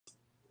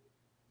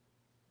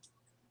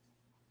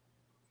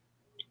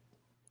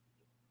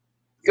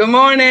Good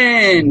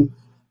morning.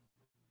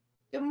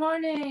 Good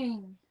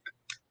morning.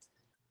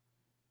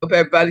 Hope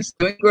everybody's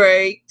doing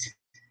great.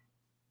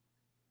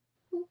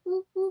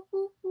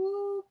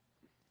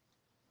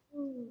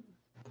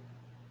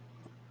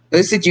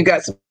 Lucid, you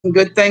got some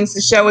good things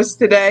to show us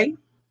today?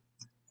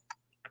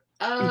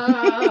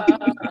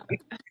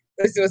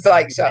 Lucid was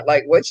like,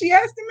 what's she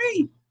asking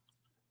me?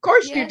 Of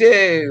course you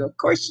do. Of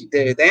course you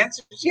do. The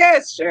answer is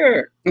yes,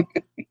 sure.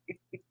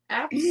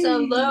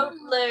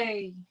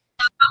 Absolutely.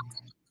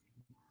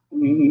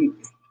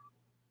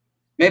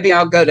 Maybe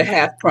I'll go to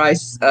half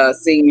price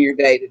senior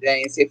day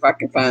today and see if I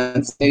can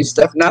find some new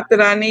stuff. Not that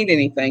I need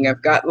anything.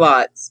 I've got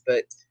lots,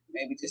 but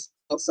maybe just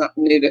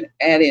something new to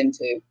add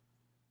into.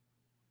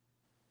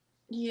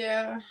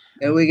 Yeah.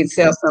 And we can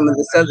sell some of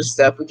this other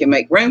stuff. We can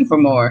make room for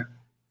more.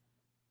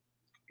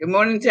 Good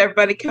morning to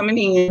everybody coming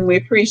in. We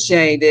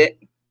appreciate it.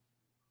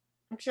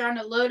 I'm trying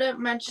to load up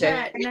my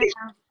chat now.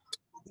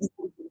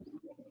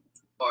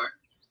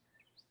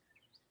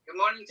 Good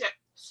morning, Jack.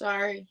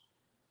 Sorry.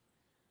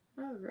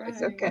 All right.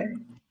 It's okay.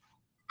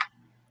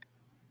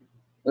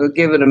 We'll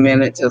give it a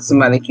minute till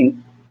somebody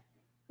can.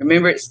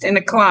 Remember, it's 10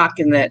 o'clock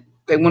and that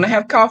they want to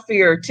have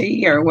coffee or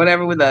tea or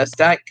whatever with us,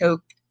 Diet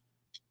Coke,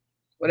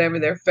 whatever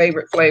their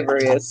favorite flavor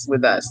is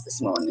with us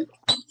this morning.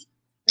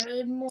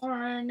 Good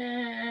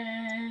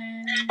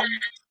morning.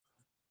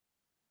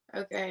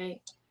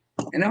 Okay.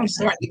 And I'm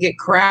starting to get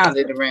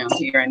crowded around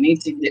here. I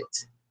need to get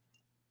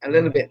a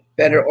little bit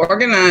better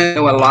organized,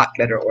 a lot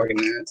better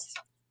organized.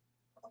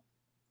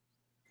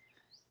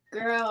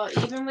 Girl,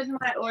 even with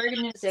my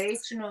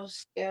organizational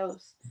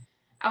skills,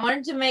 I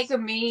wanted to make a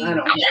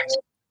meme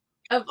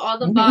of all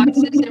the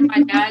boxes in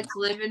my dad's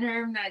living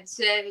room that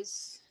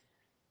says,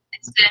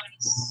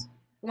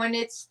 when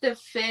it's the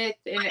 5th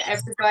and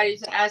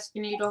everybody's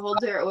asking you to hold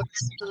their order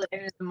till the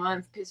end of the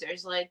month because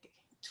there's like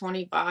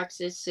 20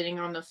 boxes sitting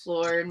on the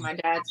floor in my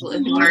dad's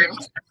living room.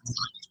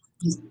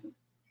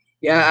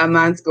 Yeah,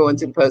 mine's going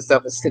to the post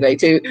office today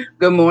too.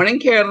 Good morning,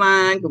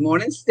 Caroline. Good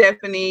morning,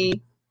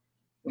 Stephanie.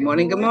 Good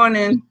morning. Good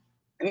morning.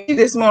 I mean,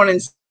 this morning,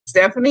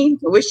 Stephanie.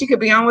 I wish you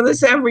could be on with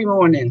us every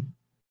morning.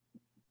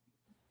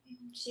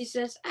 She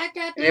says, I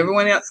got and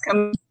everyone else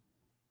comes.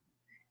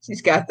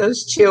 She's got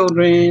those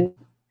children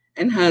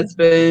and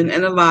husband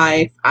and a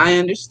life. I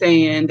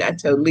understand. I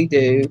totally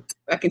do.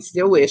 I can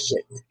still wish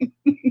it.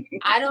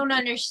 I don't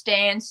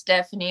understand,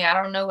 Stephanie. I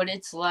don't know what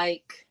it's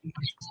like.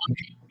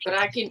 But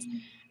I can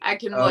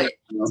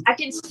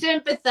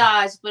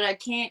sympathize, but I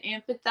can't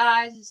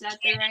empathize. Is that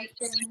the right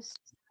thing?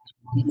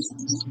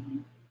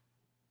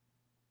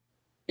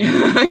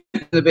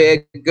 To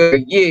be good for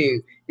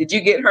you. Did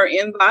you get her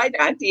invite?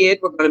 I did.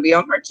 We're going to be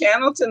on her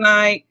channel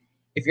tonight.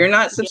 If you're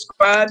not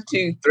subscribed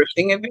to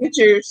Thrifting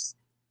Adventures,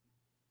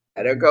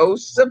 better go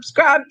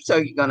subscribe so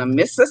you're going to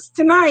miss us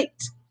tonight.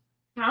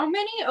 How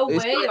many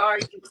away are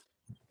you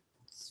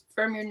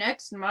from your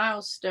next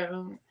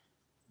milestone,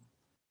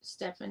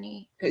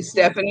 Stephanie? Hey,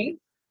 Stephanie?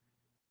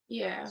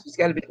 Yeah. She's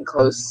got to be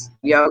close.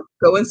 Y'all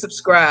go and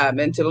subscribe.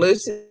 And to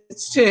Lucid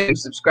too.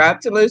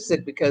 Subscribe to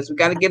Lucid because we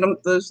got to get them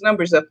those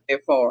numbers up there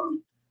for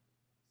them.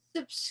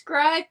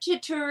 Subscribe to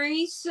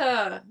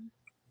Teresa.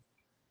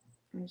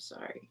 I'm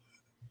sorry.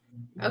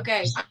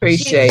 Okay.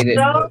 Appreciate it.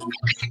 So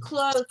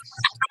close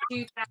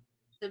to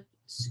 2,000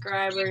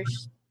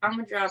 subscribers. I'm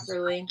going to drop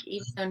her link,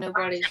 even though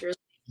nobody's really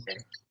there.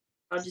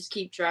 I'll just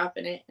keep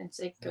dropping it and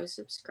say, go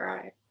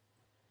subscribe.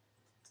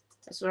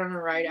 That's what I'm going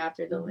to write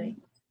after the link.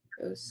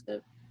 Go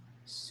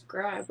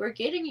subscribe. We're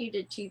getting you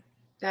to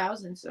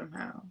 2,000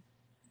 somehow.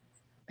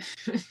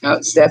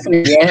 Oh,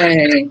 Stephanie,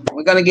 yay.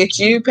 We're going to get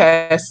you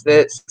past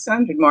the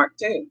 600 mark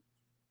too.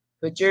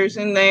 Put yours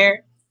in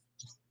there.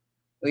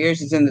 Well,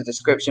 yours is in the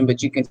description,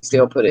 but you can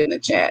still put it in the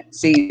chat.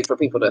 It's easy for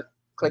people to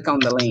click on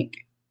the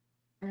link.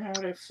 How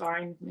to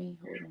find me.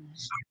 Hold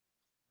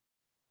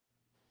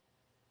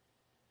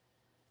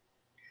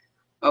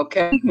on.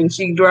 Okay, when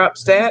she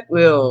drops that,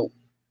 we'll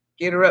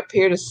get her up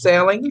here to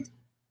selling.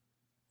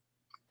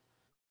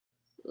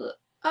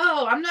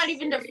 Oh, I'm not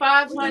even to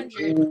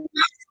 500.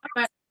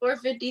 I'm at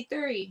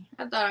 453.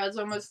 I thought I was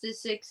almost to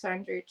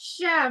 600.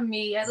 Shut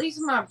me. At least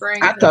my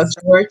brain. I thought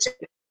you were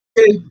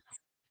too.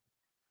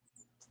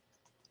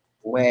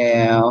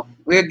 Well,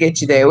 we'll get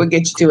you there. We'll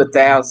get you to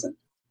 1,000.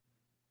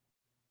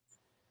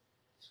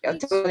 Got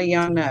to let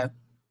y'all know.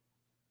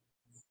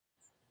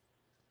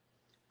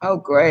 Oh,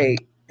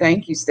 great.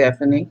 Thank you,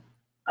 Stephanie.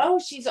 Oh,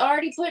 she's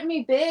already put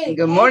me big.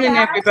 Good morning,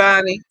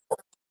 everybody.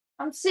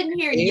 I'm sitting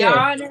here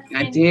yawning.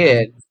 I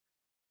did.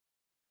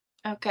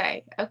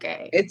 Okay.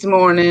 It's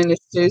morning.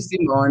 It's Tuesday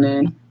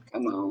morning.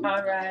 Come on.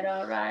 All right.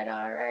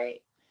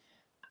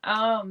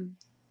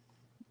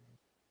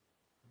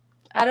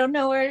 I don't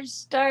know where to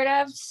start. I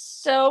have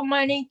so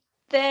many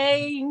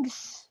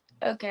things.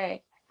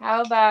 Okay.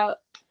 How about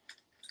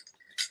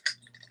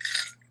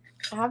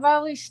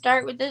we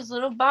start with this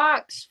little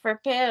box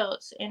for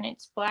pills, and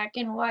it's black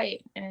and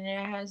white, and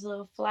it has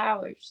little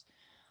flowers.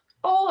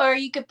 Or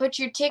you could put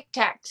your Tic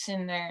Tacs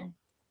in there.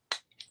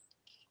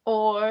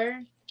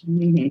 Or,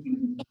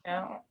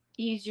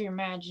 use your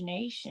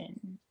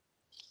imagination.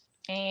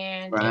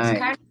 And Right. it's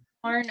kind of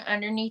worn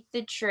underneath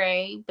the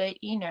tray,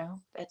 but you know,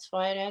 that's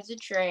why it has a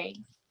tray.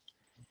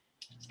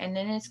 And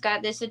then it's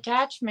got this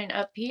attachment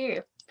up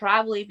here,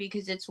 probably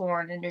because it's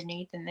worn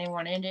underneath and they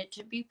wanted it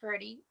to be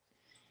pretty.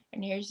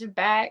 And here's the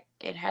back.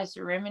 It has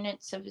the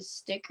remnants of a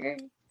sticker.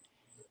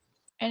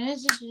 And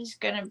this is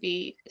just going to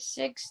be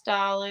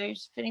 $6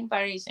 if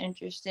anybody's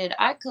interested.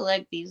 I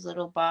collect these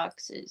little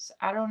boxes.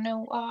 I don't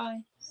know why.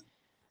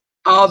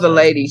 All the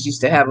ladies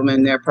used to have them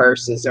in their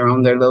purses or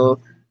on their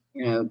little,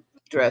 you know,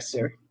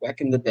 dresser back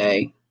in the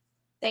day.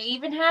 They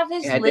even have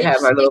this You had to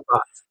have our little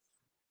box.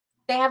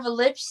 They have a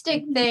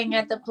lipstick thing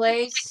at the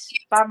place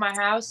by my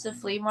house, the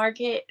flea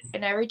market,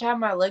 and every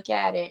time I look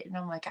at it, and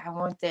I'm like, I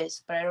want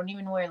this, but I don't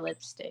even wear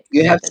lipstick.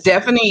 You have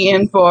Stephanie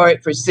in for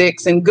it for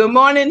 6. And good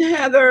morning,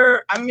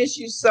 Heather. I miss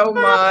you so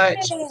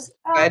much.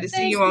 Glad to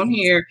see you on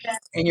here.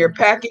 And your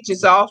package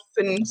is off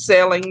and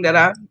selling. That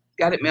I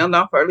got it mailed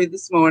off early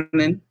this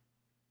morning.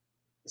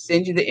 I'll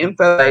send you the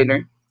info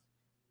later.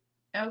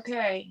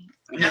 Okay.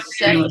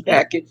 The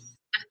package.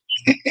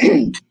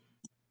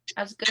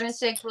 I was gonna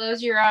say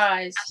close your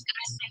eyes.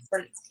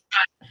 But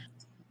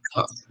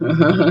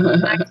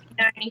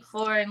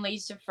 1994 and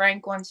Lisa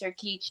Frank wants her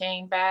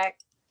keychain back.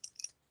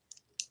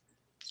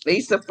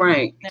 Lisa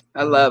Frank,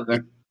 I love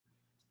her.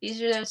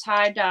 These are those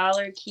high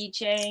dollar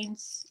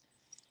keychains.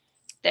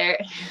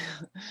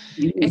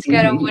 It's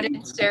got a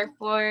wooden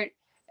surfboard,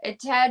 a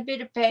tad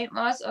bit of paint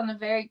loss on the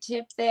very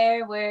tip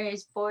there where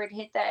his board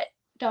hit that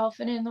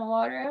dolphin in the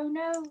water. Oh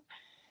no.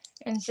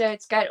 And so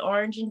it's got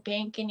orange and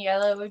pink and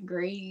yellow and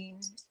green.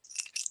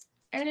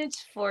 And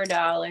it's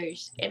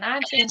 $4. And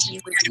I think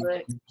you would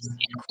look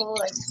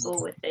cool at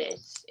school with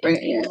this. There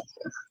you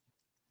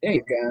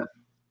go.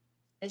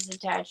 It's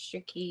attached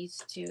your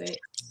keys to it.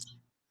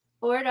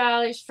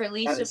 $4 for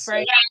Lisa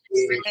Frank.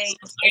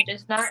 It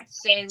does not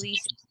say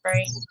Lisa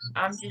Frank.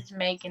 I'm just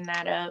making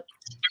that up.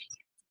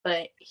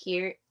 But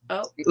here,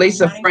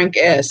 Lisa Frank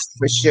S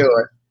for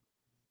sure.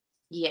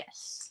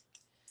 Yes.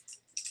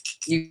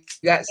 You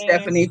got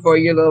Stephanie for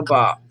your little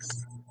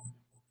box.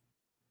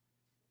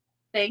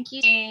 Thank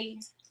you.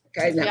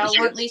 Okay, if y'all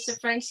want Lisa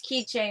Frank's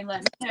keychain,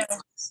 let me know.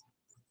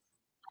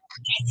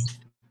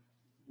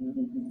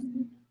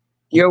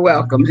 You're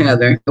welcome,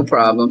 Heather. No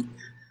problem.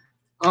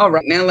 All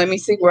right, now let me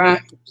see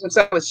where since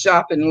I was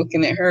shopping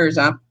looking at hers,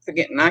 I'm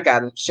forgetting I got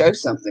to show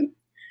something.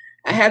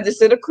 I have this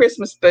little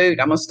Christmas boot.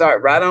 I'm going to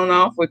start right on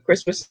off with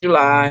Christmas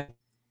July.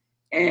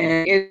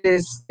 And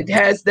it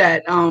has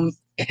that,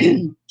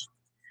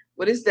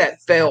 what is that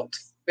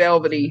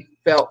velvety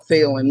felt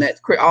feeling that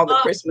all the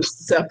Christmas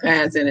stuff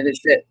has in it.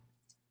 It's that,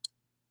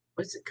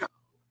 what's it called?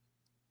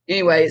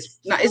 Anyway, it's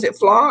not, is it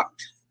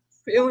flocked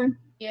feeling?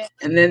 Yeah.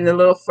 And then the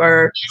little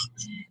fur,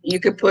 you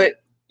could put,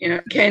 you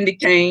know, candy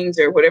canes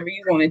or whatever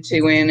you wanted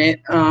to in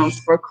it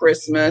for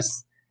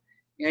Christmas.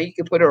 You know, you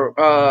could put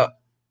a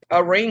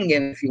ring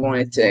in if you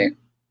wanted to.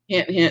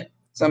 Hint, hint,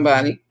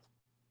 somebody.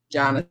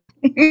 Jonathan.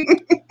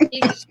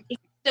 He's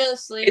still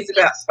asleep. It's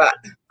about 5.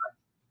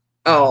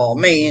 Oh,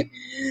 man.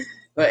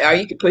 But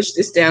you could push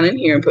this down in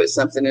here and put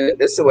something in it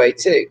this way,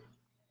 too.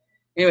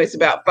 Anyway, it's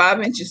about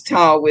 5 inches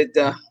tall with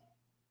the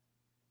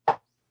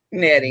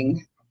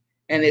netting.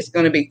 And it's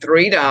going to be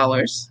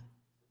 $3.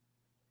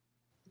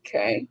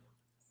 Okay.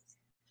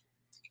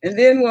 And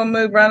then we'll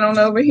move right on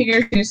over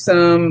here to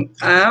some,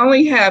 I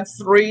only have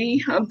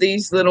 3 of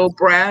these little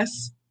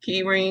brass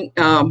key ring,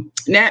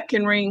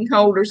 napkin ring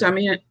holders,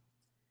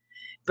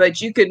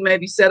 but you could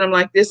maybe set them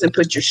like this and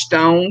put your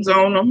stones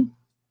on them.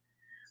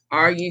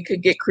 Or you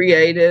could get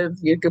creative.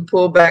 You could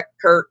pull back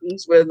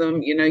curtains with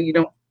them. You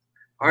know,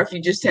 or if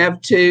you just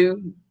have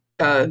 2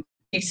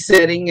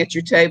 sitting at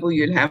your table,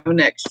 you'd have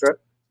an extra.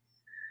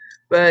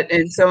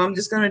 And so I'm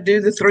just going to do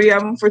the 3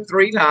 of them for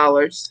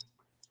 $3.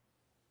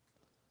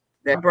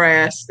 That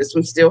brass. This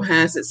one still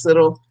has its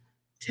little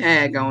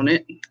tag on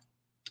it.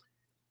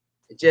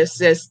 It just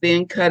says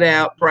thin cut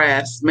out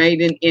brass,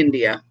 made in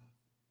India.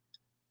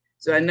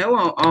 So I know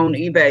on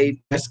eBay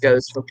this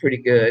goes for pretty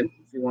good.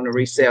 If you want to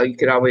resell, you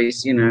could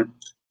always, you know,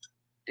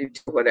 do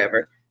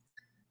whatever.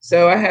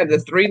 So I have the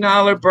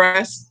 $3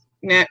 brass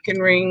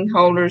napkin ring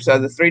holders or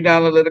the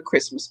 $3 little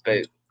Christmas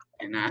boot.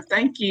 And I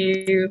thank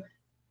you.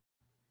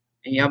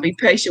 And y'all be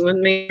patient with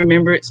me.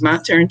 Remember, it's my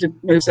turn to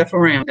move stuff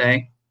around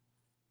today.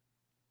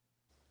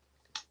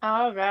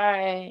 All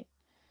right.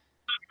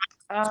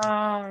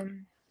 I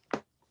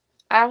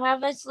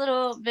have this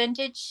little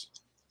vintage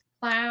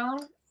clown,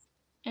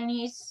 and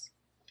he's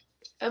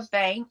a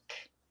bank,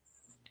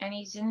 and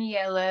he's in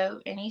yellow,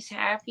 and he's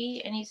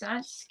happy, and he's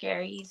not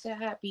scary. He's a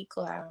happy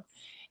clown,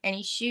 and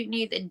he's shooting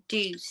you the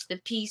deuce, the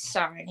peace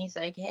sign. He's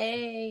like,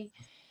 hey.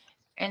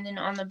 And then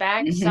on the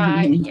back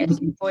side, he has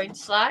a coin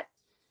slot,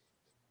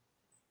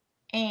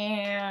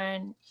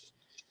 and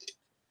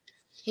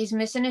he's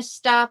missing his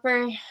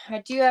stopper. I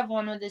do have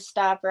one with his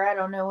stopper. I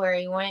don't know where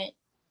he went.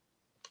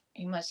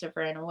 He must have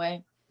ran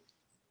away.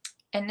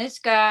 And this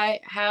guy,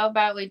 how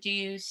about we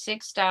do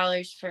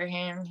 $6 for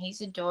him?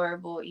 He's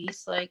adorable.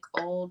 He's like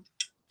old.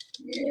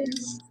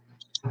 Yes.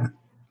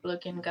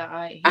 looking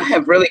guy. I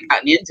have really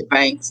gotten into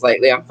banks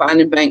lately. I'm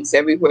finding banks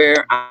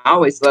everywhere. I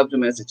always loved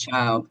them as a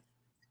child.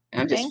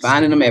 I'm just Thanks.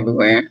 finding them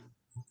everywhere.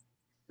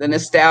 The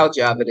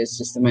nostalgia of it is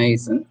just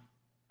amazing.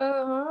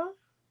 Uh-huh.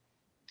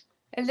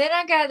 And then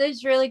I got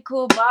this really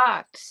cool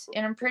box,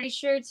 and I'm pretty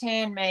sure it's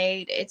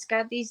handmade. It's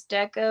got these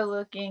deco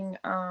looking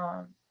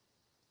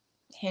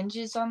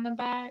hinges on the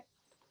back,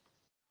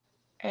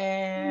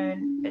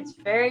 and it's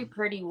very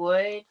pretty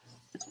wood.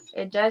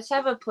 It does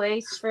have a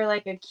place for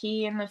like a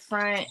key in the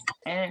front,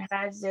 and it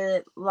has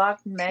a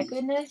lock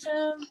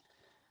mechanism,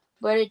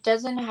 but it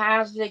doesn't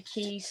have the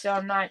key, so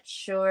I'm not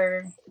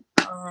sure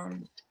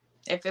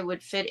if it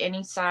would fit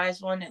any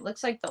size one. It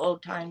looks like the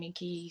old timey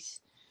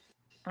keys.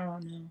 I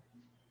don't know.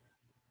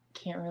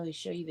 Can't really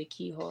show you the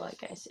keyhole, I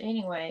guess.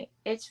 Anyway,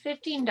 it's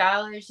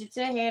 $15. It's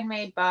a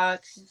handmade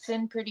box. It's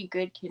in pretty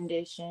good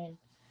condition.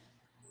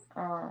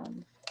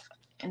 And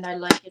I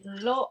like it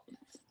a lot.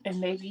 And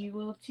maybe you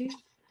will too.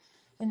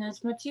 And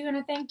that's my two, and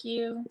I thank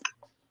you.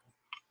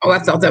 Oh, I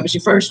thought that was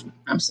your first one.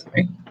 I'm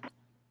sorry.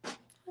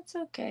 That's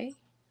okay.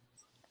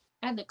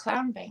 I had the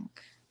clown bank.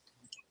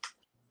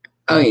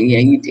 Oh, yeah,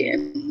 you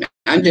did.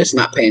 I'm just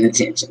not paying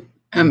attention.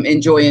 I'm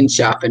enjoying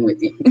shopping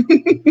with you.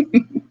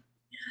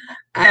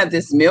 I have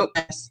this milk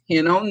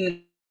hen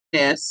on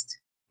nest.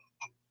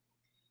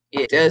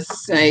 It does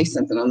say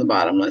something on the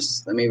bottom. Let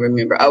me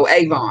remember. Oh,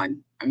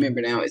 Avon. I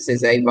remember now. It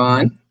says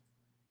Avon.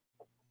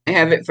 I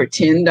have it for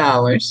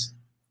 $10.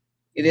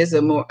 It is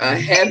a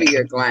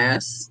heavier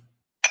glass.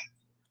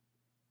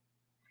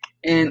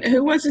 And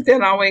who was it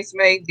that always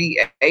made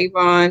the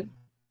Avon?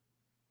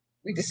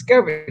 We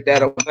discovered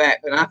that on the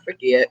back, but I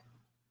forget.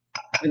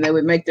 When they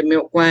would make the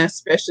milk glass,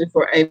 especially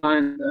for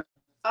Avon,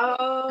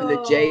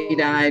 the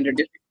jadeite or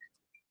different.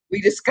 We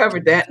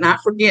discovered that, and I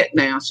forget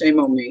now. Shame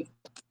on me.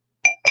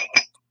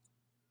 I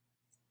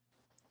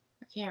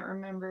can't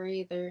remember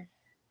either.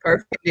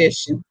 Perfect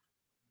condition.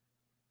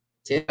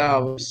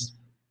 $10.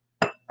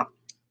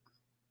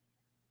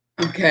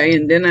 Okay,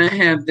 and then I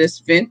have this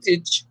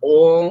vintage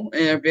oil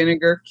and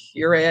vinegar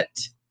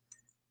curette.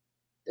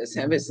 Does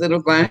have its little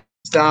glass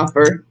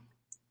stopper.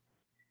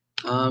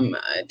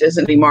 It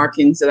doesn't have any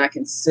markings that I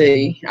can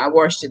see. I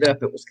washed it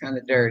up. It was kind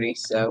of dirty,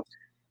 so.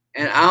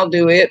 And I'll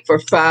do it for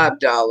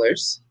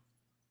 $5.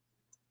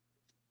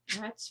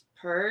 That's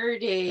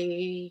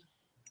pretty.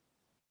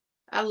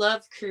 I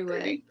love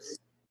cruettes.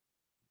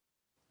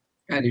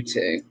 I do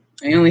too.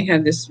 I only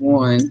had this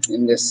one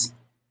in this,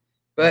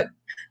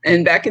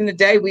 and back in the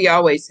day, we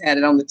always had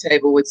it on the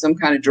table with some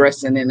kind of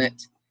dressing in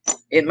it.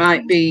 It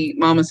might be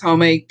Mama's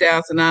homemade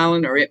Thousand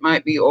Island, or it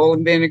might be oil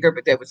and vinegar,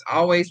 but there was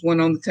always one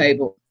on the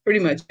table. Pretty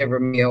much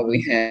every meal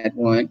we had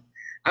one.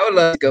 I would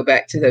love to go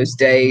back to those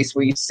days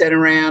where you sit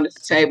around at the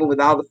table with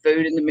all the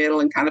food in the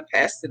middle and kind of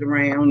passed it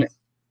around.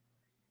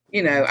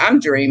 You know, I'm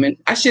dreaming.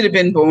 I should have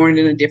been born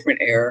in a different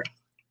era.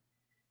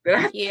 But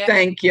I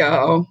thank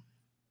y'all.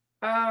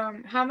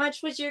 How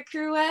much was your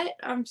cruette?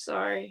 I'm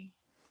sorry.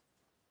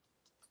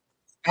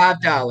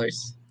 $5. $5.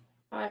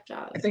 I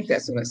think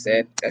that's what I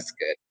said. That's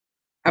good.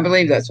 I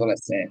believe that's what I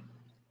said.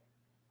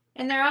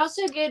 And they're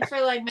also good for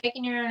like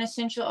making your own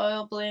essential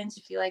oil blends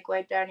if you like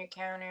wipe down your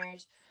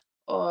counters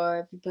or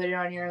if you put it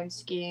on your own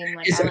skin.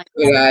 Like, It's I a like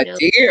good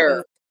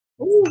idea.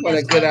 Ooh, what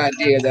a good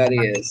idea that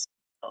is.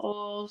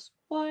 Oils.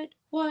 What?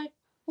 I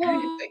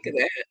didn't think of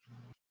that.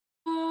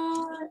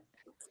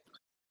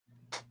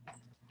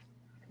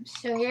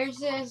 So here's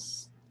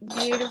this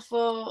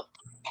beautiful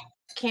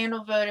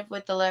candle votive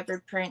with the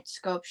leopard print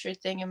sculpture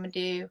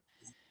thingamadoo.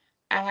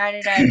 I had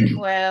it at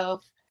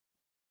 12.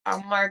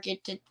 I'll mark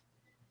it to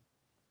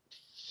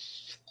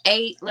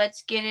 8.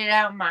 Let's get it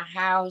out of my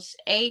house.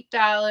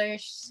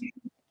 $8.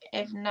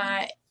 If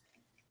not,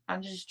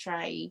 I'll just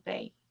try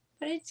eBay.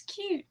 But it's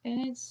cute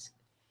and it's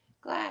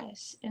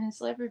glass and it's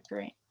leopard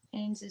print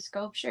and it's a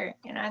sculpture,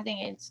 and I think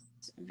it's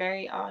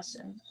very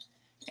awesome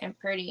and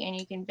pretty, and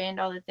you can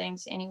bend all the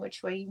things any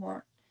which way you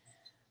want.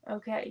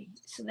 Okay,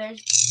 so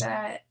there's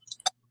that.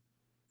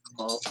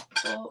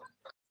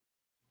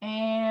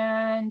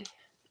 And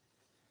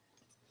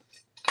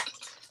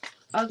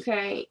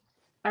okay,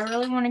 I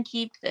really want to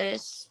keep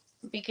this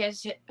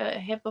because a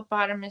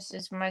hippopotamus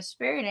is my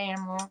spirit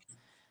animal,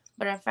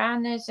 but I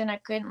found this and I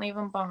couldn't leave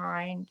him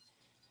behind,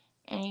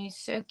 and he's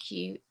so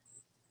cute.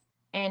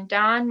 And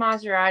Don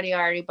Maserati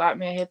already bought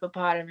me a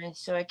hippopotamus,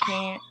 so I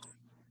can't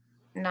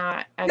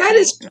not. That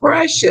is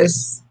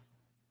precious.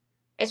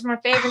 It's my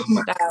favorite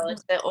style.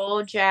 It's the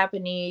old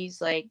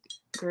Japanese, like,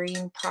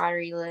 green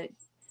pottery look.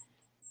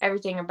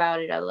 Everything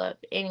about it I love.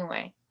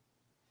 Anyway,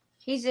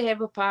 he's a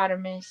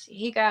hippopotamus.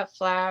 He got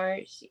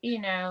flowers, you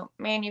know,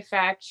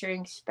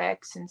 manufacturing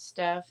specs and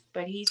stuff,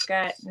 but he's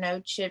got no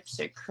chips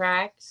or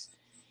cracks.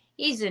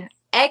 He's in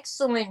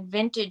excellent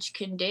vintage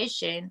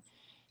condition,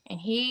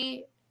 and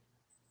he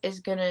is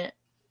going to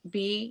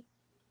be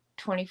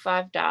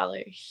 $25.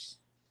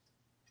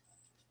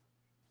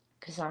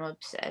 Because I'm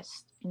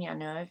obsessed. And y'all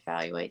know I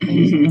evaluate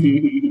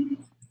things.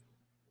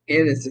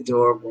 It is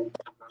adorable.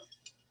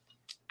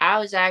 I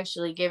was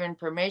actually given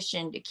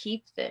permission to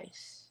keep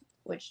this,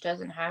 which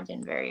doesn't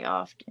happen very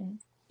often.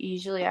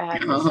 Usually I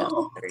have this up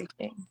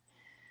everything.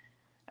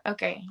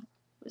 Okay.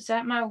 Was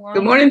that my one?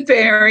 Good morning,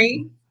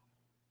 Fairy.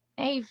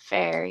 Hey,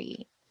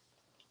 Fairy.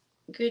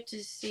 Good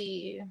to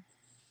see you.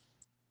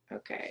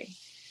 Okay.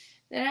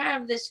 Then I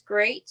have this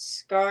great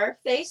scarf.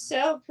 They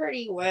sell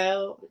pretty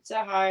well. It's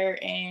a higher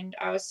end.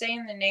 I was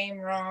saying the name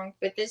wrong,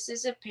 but this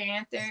is a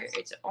panther.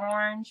 It's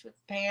orange with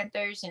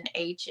panthers and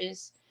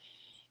H's.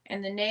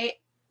 And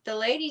the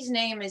lady's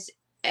name is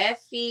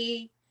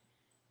HopeforHannah,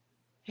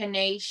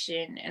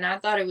 and I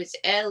thought it was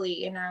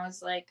Ellie, and I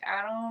was like,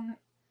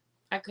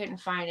 I couldn't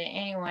find it.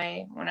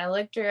 Anyway, when I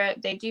looked her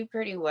up, they do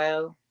pretty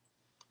well.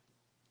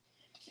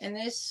 And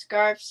this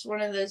scarf's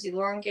one of those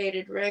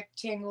elongated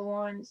rectangle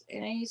ones,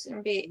 and it's going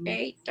to be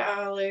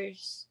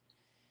 $8.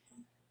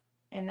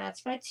 And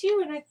that's my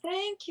 2, and I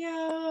thank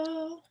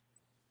y'all.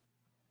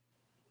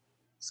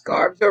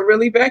 Scarves are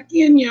really back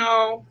in,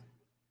 y'all.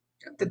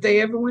 Not that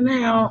they ever went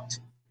out.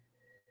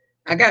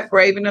 I got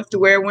brave enough to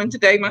wear one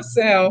today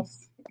myself.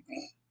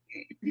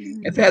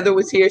 If Heather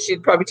was here,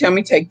 she'd probably tell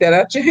me, take that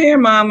out your hair,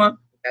 Mama.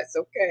 That's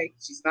okay.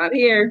 She's not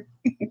here.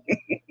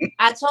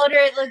 I told her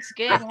it looks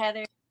good,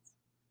 Heather.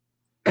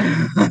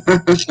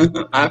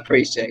 I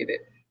appreciate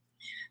it.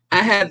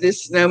 I have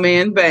this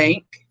snowman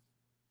bank.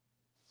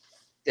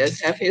 Does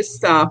have his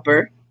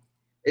stopper.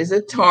 Is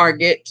a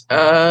Target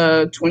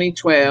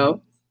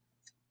 2012.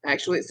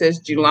 Actually, it says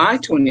July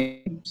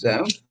 20,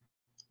 so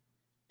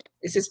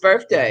it's his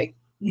birthday.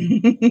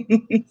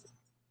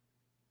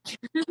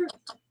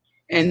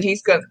 And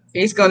he's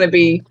going to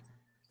be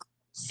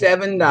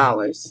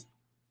 $7.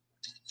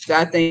 So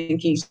I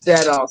think he's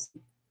that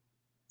awesome.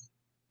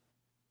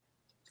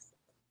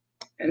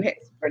 And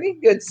it's pretty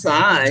good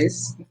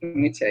size. Let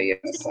me tell you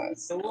what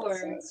size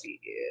he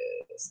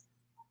is.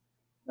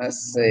 Let's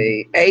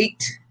see,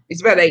 8.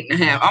 He's about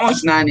 8.5,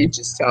 almost 9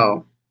 inches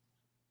tall.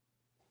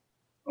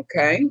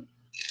 Okay.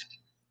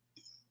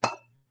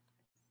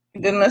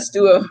 And then let's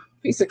do a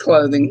piece of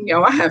clothing.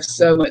 Y'all, I have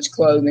so much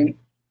clothing.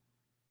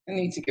 I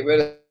need to get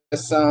rid of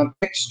some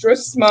extra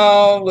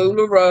small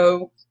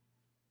LuLaRoe.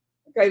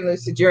 Okay,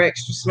 Lucid, you're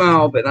extra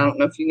small, but I don't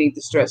know if you need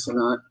the stress or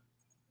not.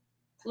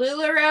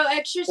 LuLaRoe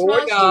extra small.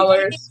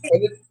 $4.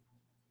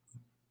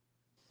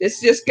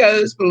 This just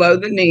goes below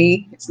the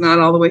knee. It's not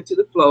all the way to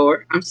the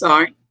floor. I'm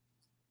sorry.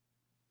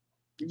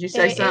 Did you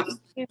say something?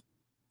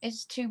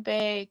 It's too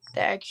big,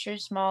 the extra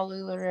small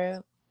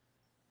LuLaRoe.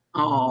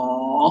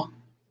 Oh,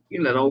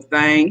 you little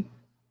thing.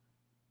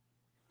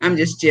 I'm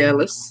just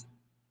jealous.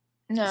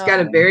 No. It's got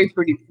a very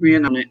pretty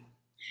print on it.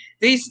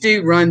 These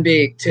do run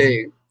big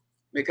too,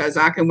 because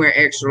I can wear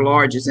extra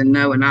larges and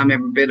knowing I'm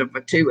every bit of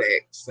a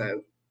 2X.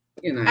 So,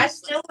 you know. I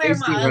still wear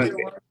my other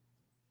one.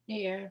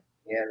 Yeah.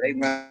 Yeah, they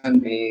run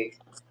big.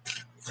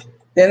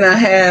 Then I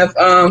have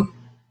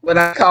what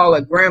I call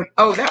a gram.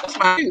 Oh, that was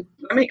my.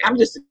 I'm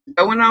just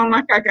going on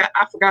like I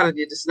forgot I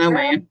did the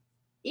snowman.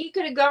 You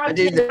could have gone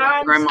 10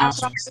 times.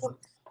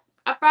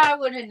 I probably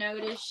would have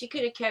noticed. She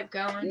could have kept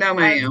going. No,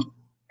 ma'am.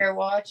 You're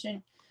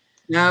watching.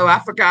 No, I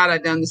forgot I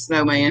done the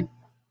snowman.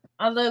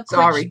 Although,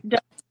 sorry.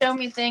 Don't show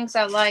me things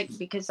I like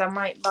because I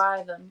might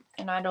buy them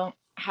and I don't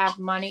have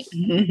money.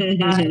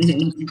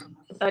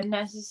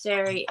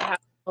 Unnecessary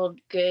household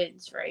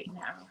goods right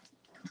now.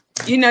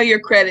 You know your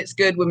credit's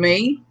good with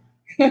me.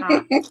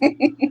 I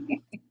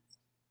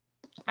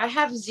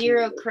have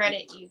 0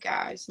 credit, you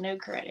guys. No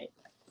credit.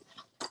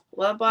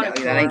 Well, I bought a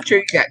car. That ain't true.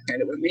 You got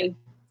credit with me.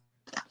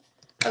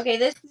 Okay,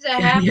 this is a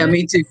half. Yeah,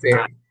 me too,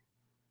 Fairy.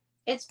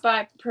 It's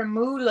by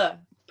Primula.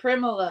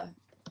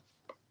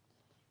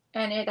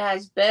 And it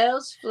has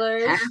bells,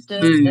 fleurs, de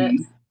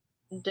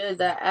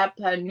the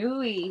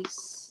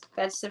Apanouis.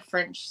 That's the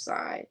French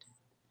side.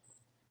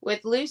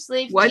 With loose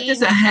leaf. What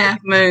does a half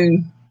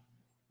moon?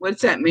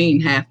 What's that mean,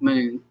 half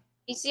moon?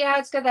 You see how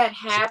it's got that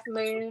half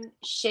moon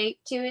shape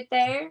to it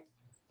there?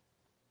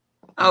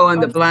 Oh, on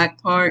the black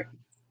part?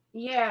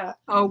 Yeah.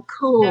 Oh,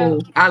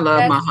 cool. So I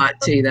love my hot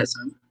tea. That's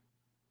a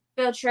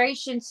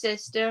filtration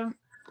system.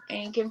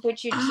 And you can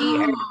put your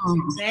tea in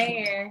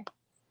there.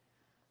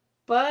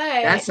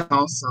 But that's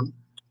awesome.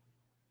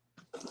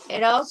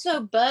 It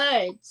also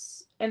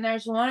buds. And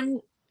there's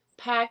 1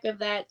 pack of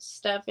that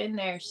stuff in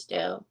there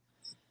still.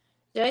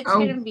 So it's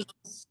going to be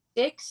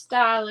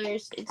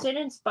 $6. It's in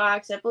its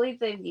box. I believe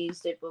they've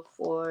used it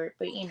before.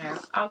 But, you know,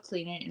 I'll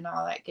clean it and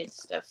all that good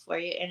stuff for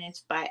you. And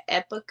it's by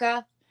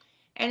Epica.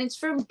 And it's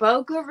from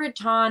Boca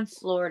Raton,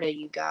 Florida,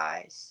 you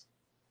guys.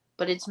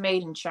 But it's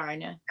made in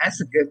China.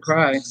 That's a good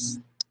price.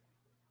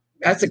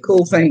 That's a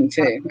cool thing,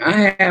 too.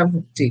 I have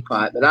a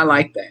teapot, but I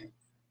like that.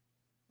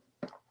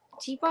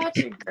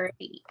 Teapots are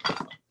great.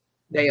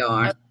 They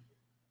are.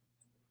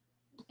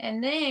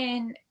 And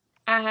then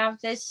I have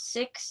this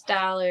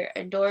 $6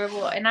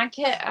 adorable, and I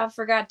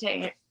forgot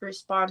to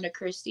respond to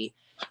Christy.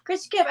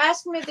 Christy kept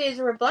asking me if these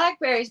were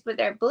blackberries, but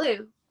they're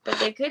blue. But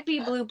they could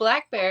be blue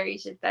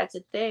blackberries if that's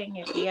a thing.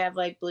 If you have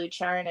like blue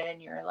china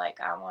and you're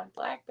like, I want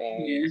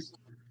blackberries. Yeah.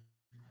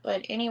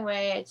 But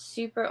anyway, it's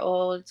super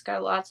old. It's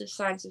got lots of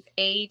signs of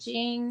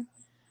aging.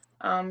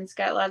 It's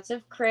got lots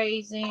of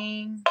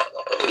crazing.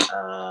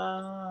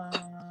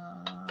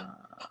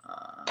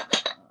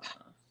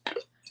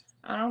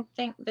 I don't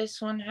think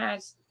this one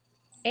has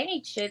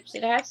any chips.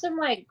 It has some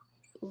like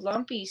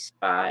lumpy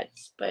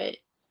spots, but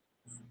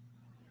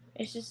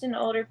it's just an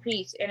older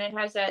piece, and it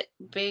has that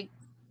big.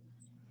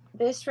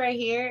 This right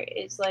here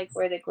is like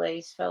where the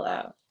glaze fell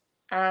out.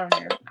 I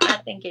don't know. I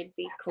think it'd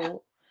be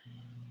cool.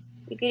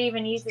 You could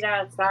even use it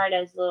outside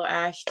as a little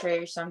ashtray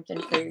or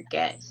something for your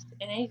guests.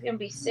 And it's gonna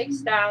be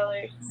 $6.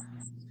 If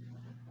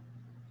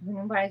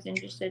anybody's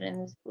interested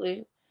in this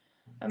blue,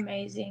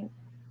 amazing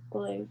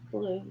blue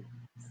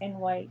and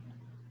white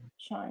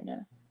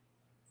china.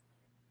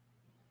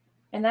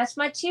 And that's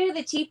my two,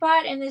 the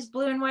teapot and this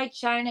blue and white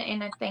china.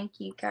 And I thank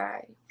you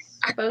guys.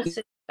 Both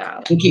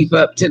 $6. And keep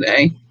up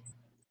today.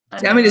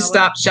 Tell me to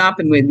stop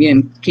shopping with you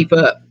and keep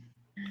up.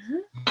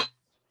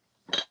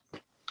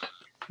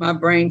 My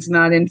brain's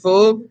not in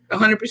full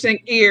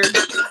 100% gear.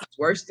 It's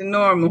worse than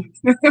normal.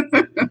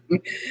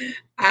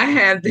 I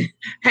have the,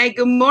 hey,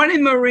 good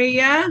morning,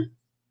 Maria.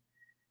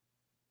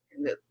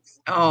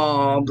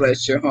 Oh,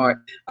 bless your heart.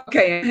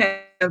 Okay,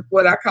 I have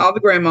what I call the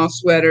grandma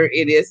sweater.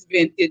 It is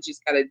vintage. It's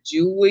got a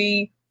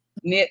jewelry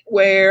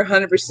knitwear,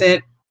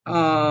 100%.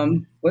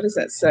 What does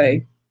that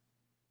say?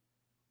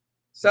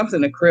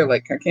 Something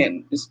acrylic. I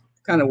can't, it's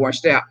kind of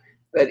washed out.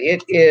 But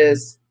it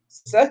is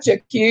such a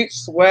cute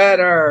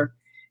sweater.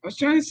 I was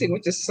trying to see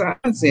what the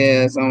size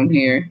is on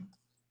here.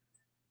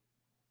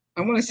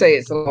 I want to say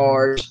it's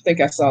large. I think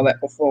I saw that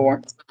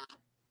before.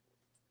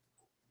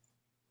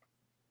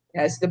 It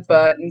has the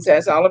buttons,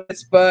 has all of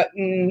its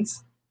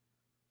buttons.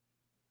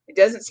 It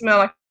doesn't smell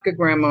like a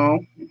grandma.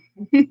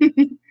 Let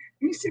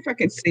me see if I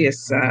can see a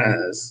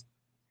size.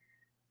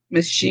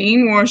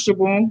 Machine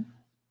washable,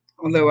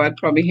 although I'd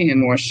probably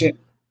hand wash it.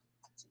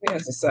 It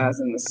has a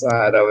size on the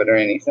side of it or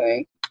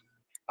anything.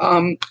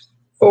 $4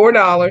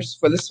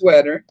 for the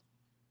sweater.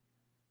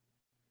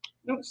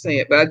 Don't see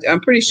it, but I'm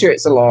pretty sure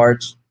it's a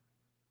large.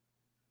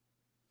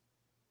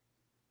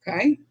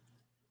 Okay.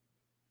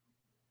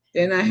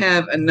 Then I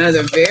have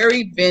another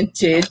very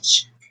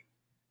vintage.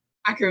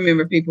 I can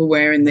remember people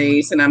wearing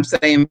these, and I'm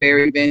saying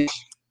very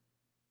vintage.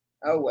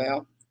 Oh,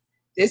 well.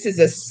 This is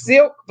a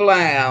silk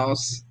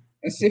blouse.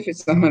 Let's see if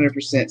it's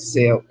 100%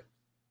 silk.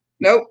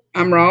 Nope,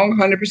 I'm wrong.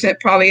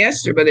 100%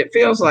 polyester, but it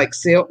feels like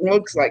silk,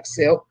 looks like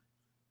silk.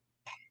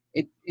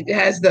 It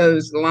has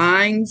those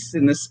lines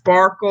and the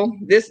sparkle.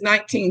 This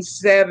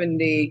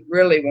 1970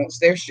 really wants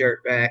their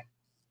shirt back.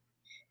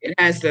 It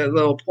has the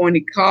little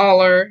pointy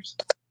collars,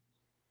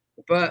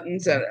 the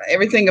buttons,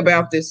 everything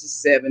about this is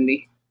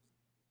 70.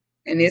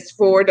 And it's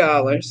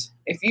 $4.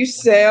 If you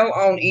sell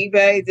on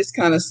eBay, this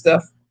kind of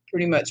stuff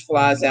pretty much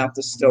flies out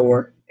the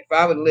store. If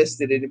I would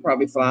list it, it'd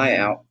probably fly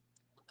out.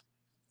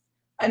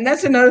 And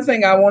that's another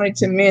thing I wanted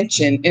to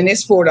mention, and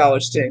it's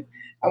 $4 too.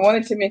 I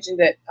wanted to mention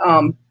that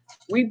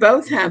we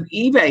both have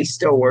eBay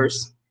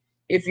stores.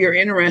 If you're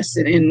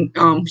interested in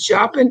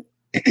shopping,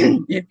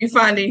 if you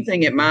find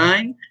anything at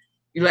mine,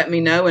 you let me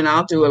know, and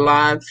I'll do a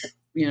live.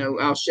 You know,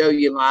 I'll show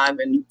you live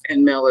and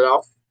mail it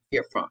off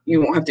here from.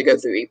 You won't have to go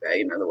through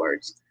eBay. In other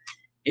words,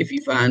 if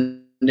you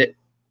find it,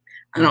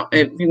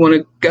 if you want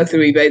to go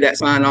through eBay, that's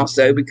fine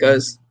also,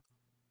 because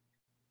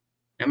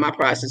my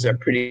prices are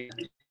pretty.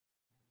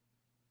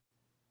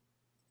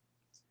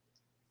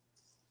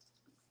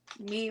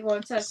 Me,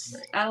 once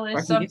I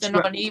list something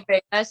on eBay,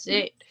 that's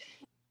it.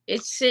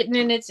 It's sitting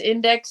in its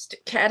indexed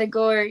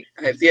category.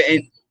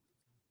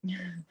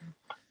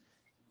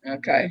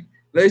 Okay.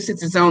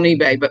 Lucid's is on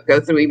eBay, but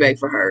go through eBay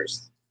for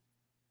hers.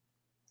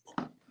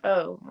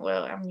 Oh,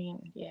 well, I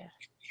mean, yeah.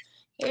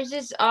 Here's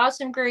this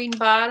awesome green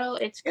bottle.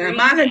 It's green.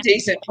 Mine are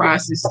decent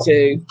prices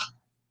too.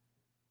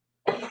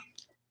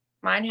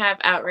 Mine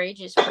have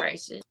outrageous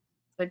prices,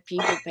 but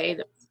people pay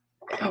them.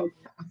 Oh.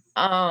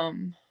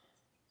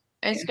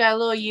 It's got a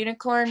little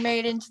unicorn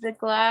made into the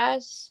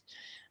glass,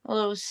 a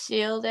little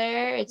seal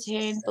there. It's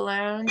hand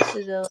blown, so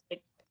the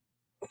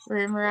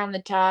rim around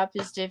the top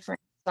is different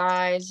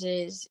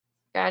sizes.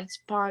 Got its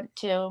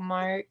pontail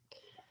mark.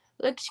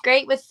 Looks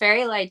great with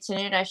fairy lights in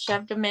it. I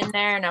shoved them in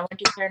there and I went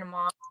to turn them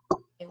on.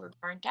 They were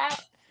burnt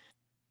out.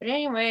 But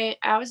anyway,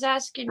 I was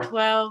asking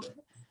 12.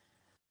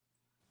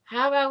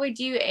 How about we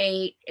do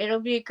 8? It'll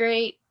be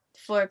great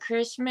for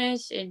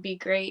Christmas. It'd be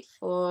great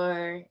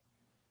for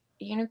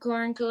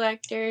unicorn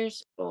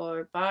collectors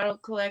or bottle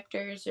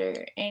collectors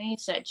or any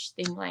such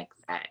thing like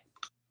that.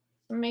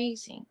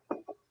 Amazing.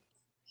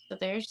 So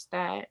there's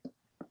that.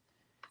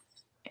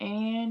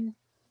 And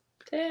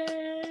then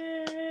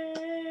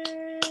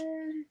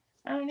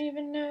I don't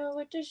even know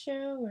what to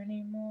show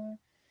anymore.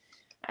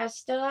 I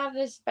still have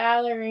this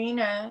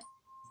ballerina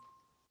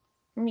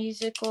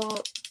musical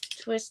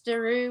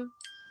twisteroo,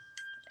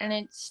 and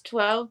it's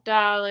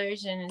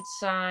 $12, and it's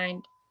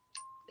signed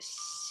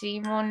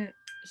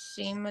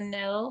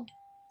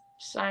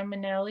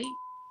Simonelli.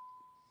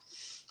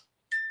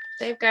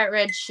 They've got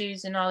red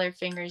shoes and all their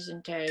fingers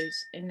and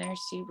toes, and they're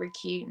super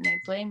cute, and they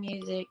play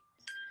music.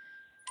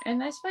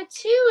 And that's my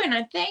 2, and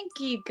I thank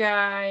you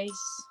guys.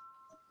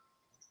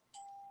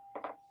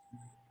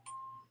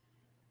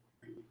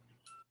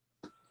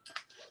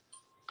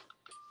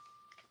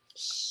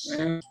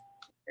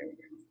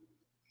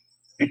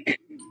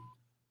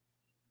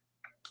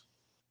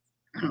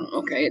 Oh,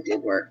 okay, it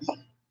did work.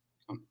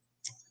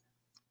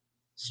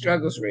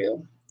 Struggle's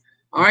real.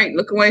 All right,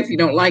 look away if you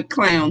don't like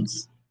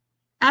clowns.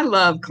 I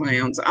love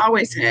clowns. I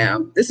always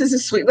have. This is a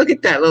sweet, look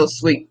at that little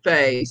sweet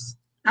face.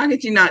 How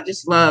could you not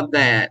just love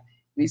that?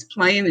 He's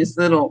playing his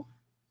little,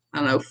 I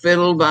don't know,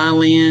 fiddle,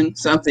 violin,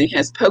 something. He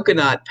has polka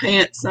dot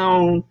pants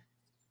on.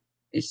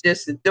 It's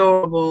just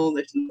adorable.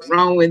 There's nothing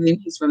wrong with him.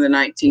 He's from the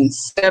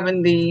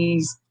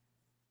 1970s.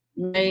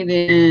 Made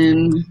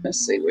in, let's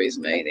see where he's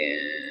made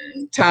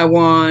in.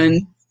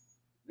 Taiwan.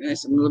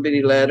 There's some little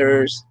bitty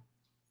letters.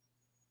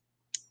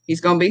 He's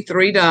going to be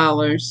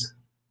 $3.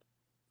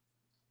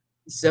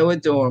 He's so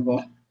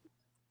adorable.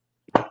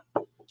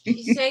 Did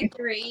you say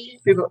 3?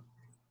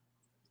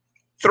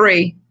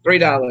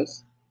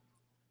 $3.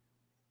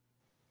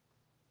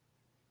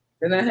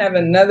 Then I have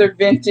another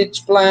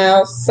vintage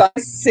blouse,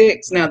 size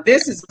 6. Now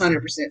this is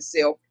 100%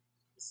 silk.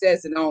 It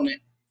says it on it.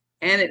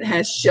 And it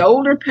has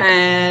shoulder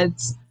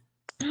pads,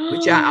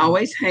 which I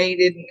always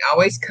hated and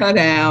always cut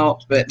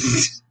out, but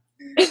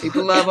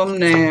people love them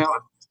now. I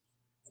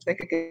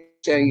think I can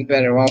show you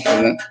better off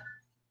of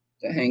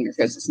the hanger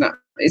because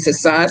it's a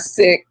size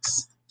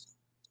 6.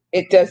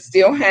 It does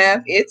still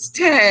have its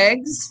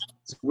tags,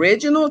 its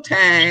original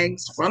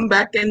tags from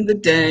back in the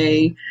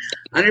day,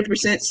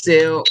 100%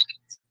 silk.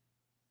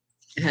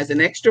 It has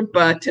an extra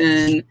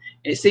button.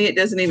 And see, it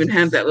doesn't even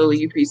have that little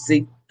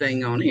UPC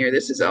thing on here.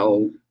 This is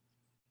old.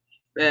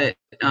 But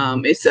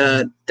it's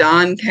a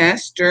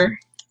Doncaster.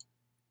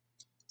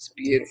 It's a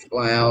beautiful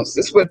blouse.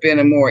 This would have been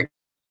a more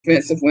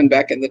expensive one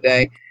back in the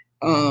day.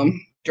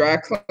 Dry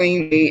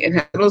clean. It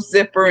has a little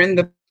zipper in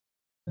the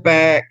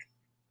back.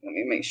 Let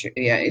me make sure.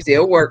 Yeah, it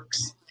still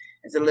works.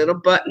 There's a little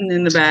button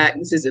in the back.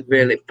 This is a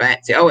really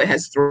fancy. Oh, it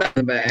has 3 in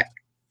the back.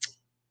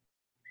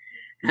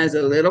 Has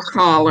a little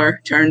collar,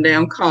 turn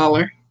down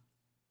collar,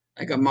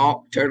 like a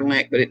mock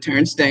turtleneck, but it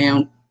turns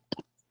down.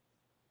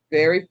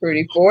 Very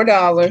pretty.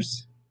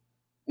 $4.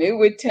 New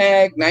with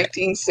tag,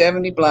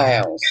 1970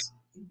 blouse.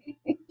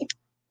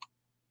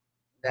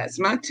 That's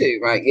my 2,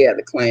 right? Yeah,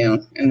 the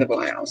clown and the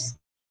blouse.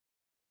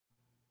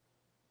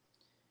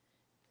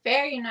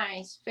 Very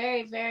nice.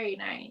 Very, very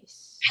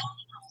nice.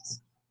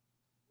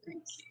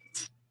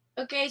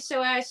 Okay,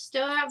 so I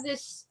still have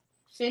this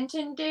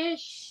Fenton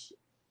dish.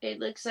 It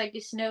looks like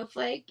a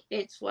snowflake.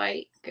 It's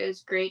white.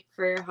 Goes great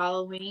for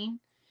Halloween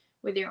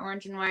with your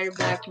orange and white or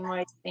black and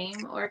white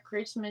theme, or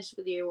Christmas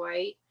with your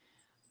white.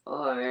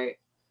 Or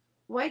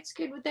white's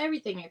good with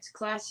everything. It's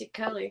classic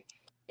color.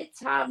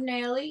 It's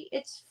hobnaily.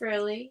 It's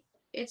frilly.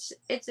 It's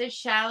a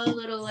shallow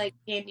little like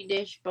candy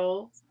dish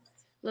bowl.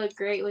 Look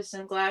great with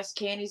some glass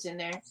candies in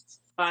there.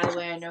 By the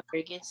way, I know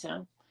where to get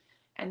some.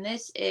 And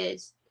this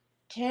is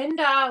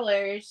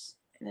 $10.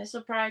 And this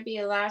will probably be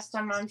the last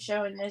time I'm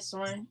showing this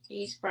one.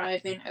 He's probably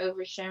been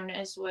overshown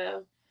as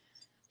well.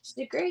 It's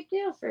a great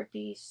deal for a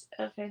piece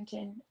of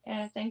Fenton.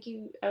 And thank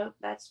you. Oh,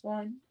 that's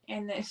one.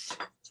 And this.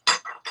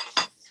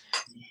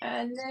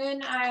 And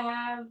then I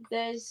have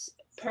this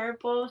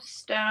purple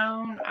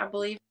stone. I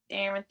believe it's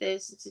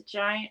amethyst. It's a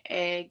giant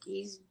egg.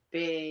 He's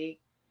big.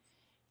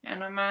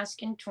 And I'm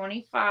asking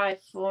 $25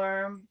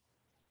 for him.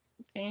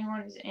 If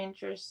anyone's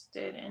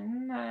interested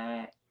in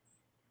that.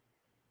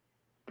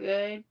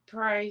 Good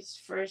price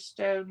for a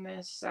stone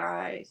this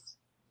size.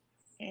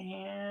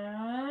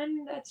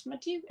 And that's my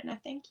 2. And I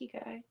thank you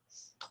guys.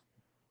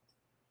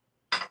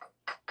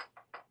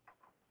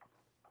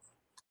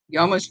 You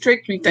almost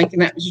tricked me thinking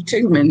that was your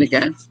 2 minute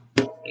ago.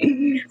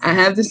 I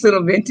have this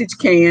little vintage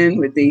can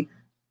with the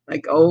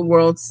like old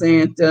world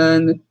Santa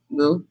and the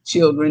little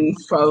children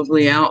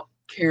probably out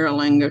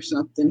caroling or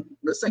something.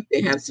 Looks like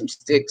they have some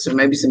sticks or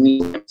maybe some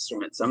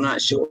instruments. I'm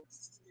not sure.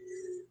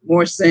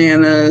 More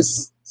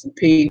Santas, some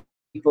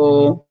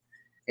people.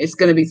 It's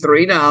going to be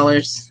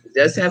 $3. It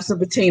does have some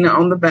patina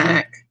on the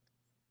back,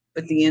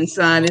 but the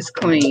inside is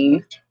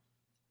clean.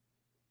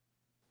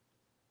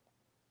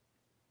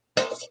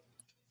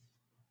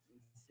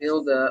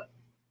 Filled up.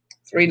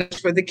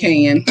 $3 for the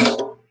can.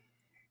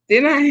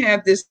 Then I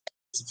have this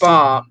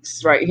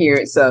box right here.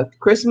 It's a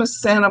Christmas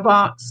Santa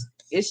box.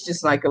 It's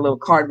just like a little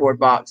cardboard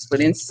box,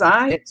 but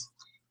inside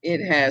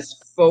it has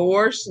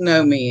 4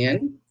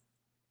 snowmen.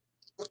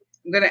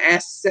 I'm going to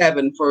ask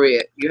 7 for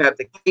it. You have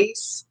the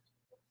case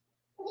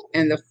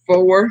and the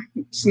 4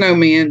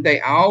 snowmen.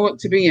 They all look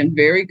to be in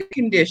very good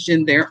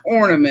condition. They're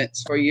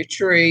ornaments for your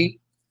tree.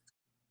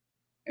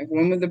 I have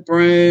one with a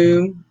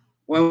broom,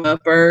 one with a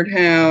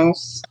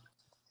birdhouse.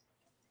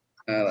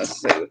 Let's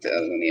see what the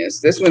other one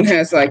is. This one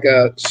has like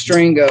a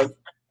string of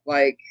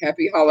like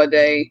Happy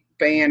Holiday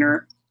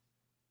banner.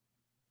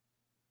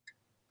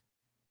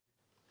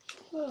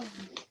 Oh.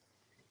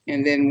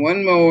 And then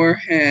one more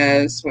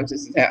has, what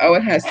does it have? Oh,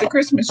 it has the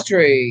Christmas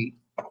tree.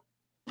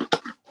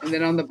 And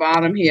then on the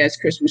bottom, he has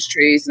Christmas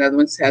trees. Another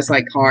one has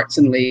like hearts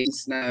and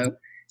leaves and snow.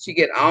 So you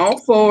get all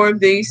 4 of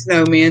these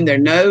snowmen, their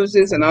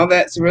noses and all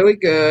that's really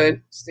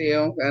good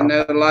still. I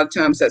know a lot of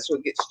times that's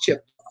what gets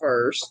chipped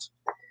first.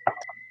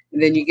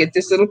 And then you get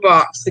this little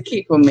box to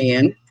keep them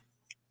in.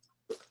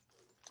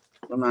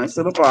 A nice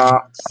little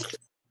box.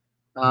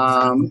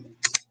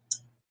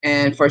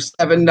 And for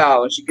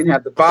 $7, you can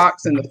have the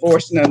box and the 4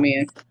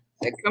 snowmen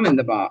that come in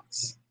the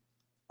box.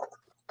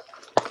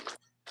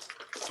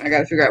 I got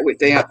to figure out what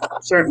they are.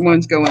 Certain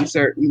ones go in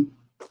certain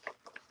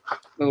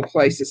little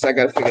places, so I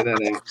got to figure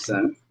that out.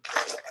 So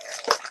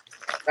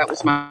that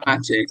was my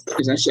tip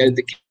because I showed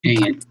the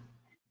can.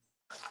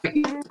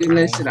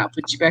 Listen, I'll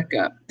put you back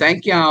up.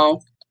 Thank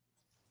y'all.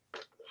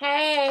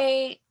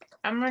 Hey,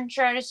 I'm gonna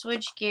try to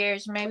switch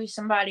gears. Maybe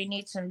somebody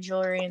needs some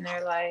jewelry in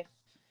their life.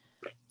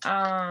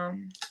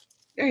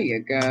 There you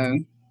go.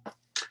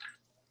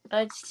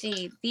 Let's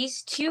see.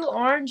 These 2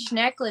 orange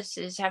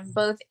necklaces have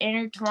both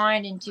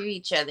intertwined into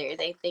each other.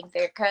 They think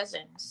they're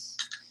cousins.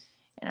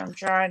 And I'm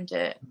trying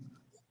to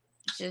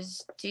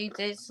just do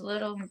this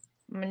little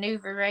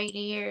maneuver right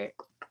here.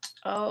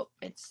 Oh,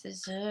 it's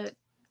this hook.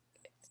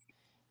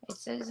 It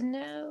says,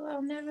 no,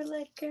 I'll never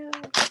let go.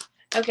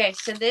 Okay,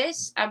 so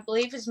this, I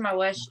believe, is my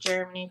West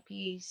Germany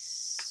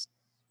piece.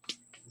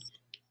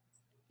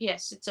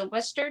 Yes, it's a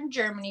Western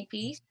Germany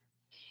piece.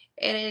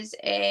 It is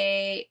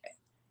a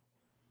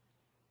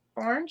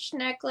orange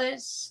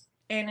necklace,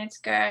 and it's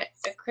got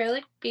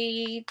acrylic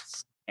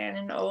beads and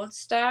an old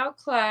style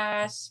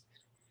clasp.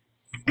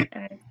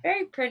 And it's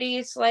very pretty.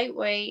 It's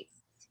lightweight.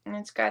 And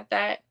it's got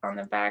that on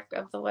the back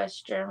of the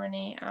West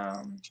Germany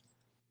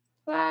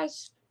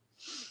clasp.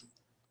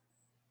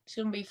 It's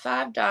going to be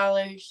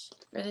 $5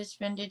 for this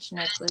vintage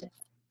necklace.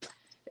 If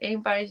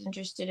anybody's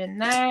interested in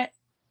that.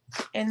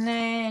 And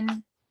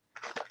then,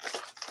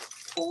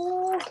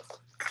 ooh,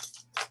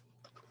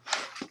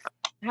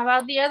 how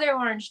about the other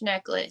orange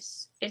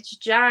necklace? It's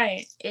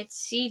giant. It's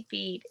seed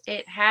bead.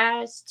 It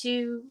has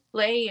 2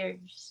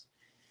 layers.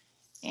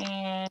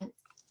 And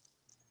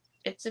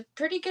it's a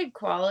pretty good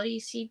quality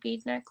seed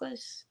bead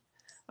necklace.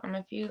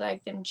 If you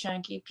like them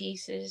chunky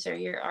pieces or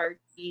you're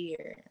arty,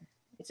 or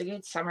it's a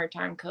good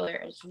summertime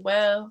color as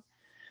well.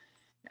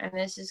 And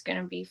this is going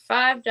to be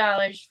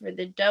 $5 for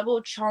the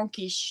double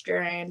chunky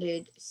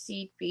stranded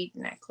seed bead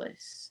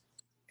necklace.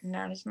 And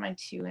that is my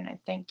 2, and I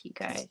thank you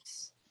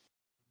guys.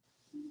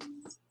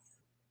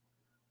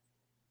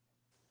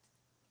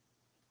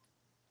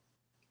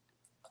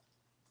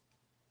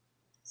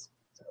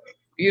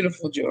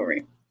 Beautiful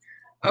jewelry.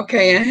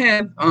 Okay, I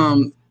have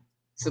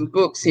some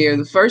books here.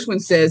 The first one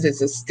says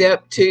it's a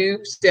step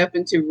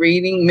into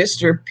reading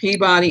Mr.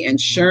 Peabody and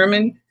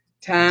Sherman,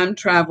 Time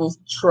Travel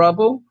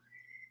Trouble.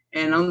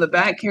 And on the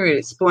back here, it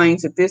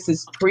explains that this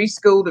is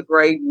preschool to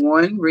grade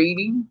 1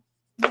 reading.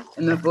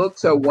 And the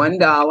books are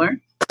 $1.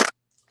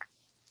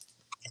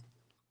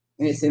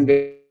 And it's in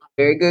very,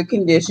 very good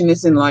condition.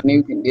 It's in like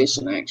new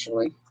condition,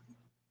 actually.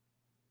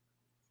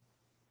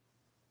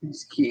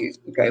 It's cute.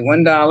 Okay,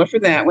 $1 for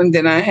that one.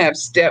 Then I have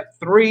step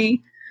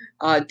 3.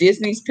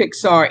 Disney's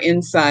Pixar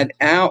Inside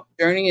Out,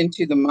 Journey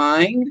into the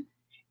Mind.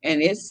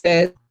 And it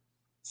says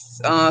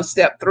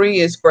step 3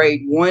 is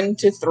grade 1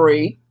 to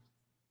 3,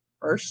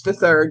 1st to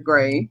 3rd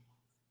grade.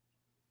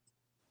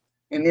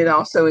 And it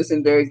also is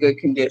in very good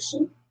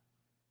condition.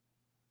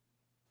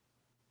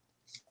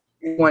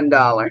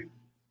 $1.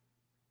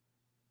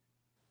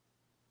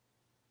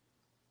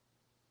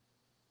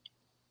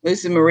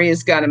 Lucy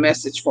Maria's got a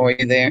message for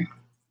you there.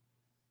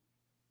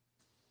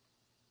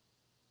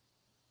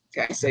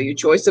 Okay, so your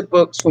choice of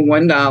books for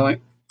 $1.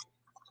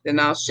 Then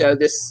I'll show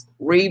this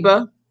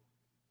Reba.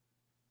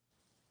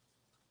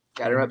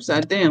 Got her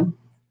upside down.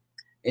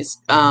 It's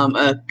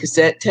a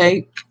cassette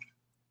tape,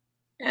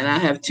 and I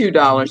have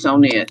 $2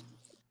 on it.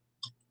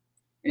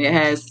 And it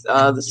has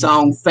the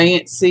song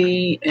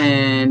Fancy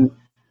and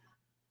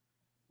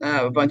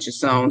a bunch of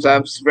songs. I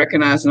was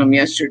recognizing them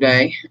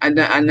yesterday. I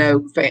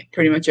know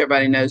pretty much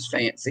everybody knows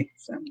Fancy.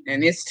 So,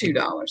 and it's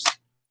 $2.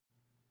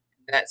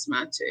 That's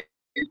my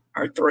 2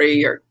 or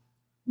 3 or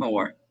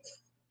more.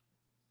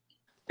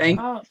 Thank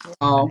you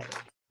all.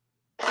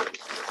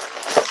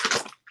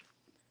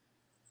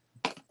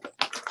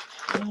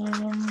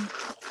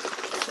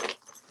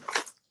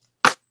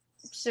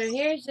 So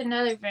here's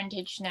another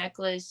vintage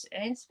necklace,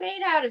 and it's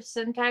made out of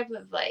some type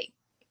of like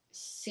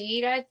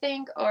seed, I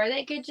think, or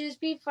they could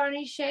just be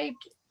funny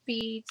shaped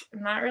beads.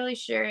 I'm not really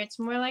sure. It's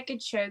more like a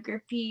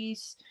choker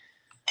piece,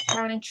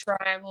 kind of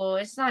tribal.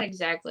 It's not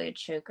exactly a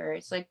choker.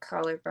 It's like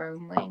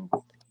collarbone length.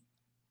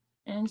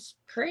 And it's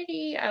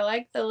pretty. I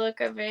like the look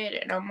of it.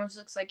 It almost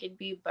looks like it'd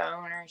be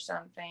bone or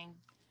something.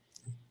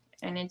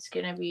 And it's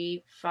going to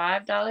be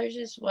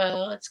 $5 as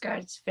well. It's got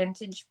its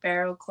vintage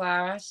barrel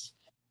clasp.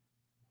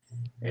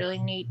 Really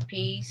neat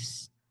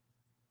piece.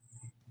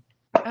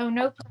 Oh,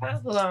 no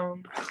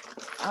problem.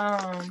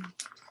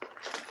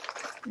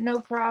 No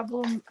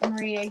problem,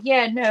 Maria.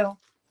 Yeah, no.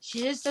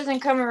 She just doesn't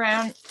come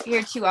around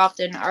here too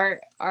often. Our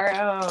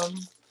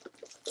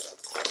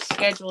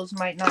schedules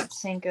might not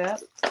sync up.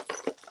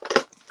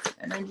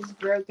 And I just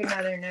broke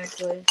another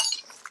necklace.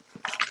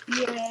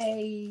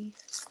 Yay.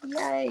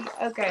 Yay.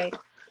 Okay.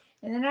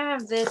 And then I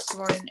have this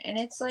one, and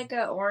it's like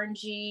a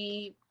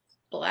orangey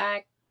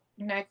black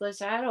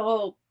necklace. I had a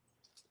whole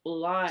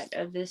lot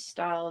of this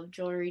style of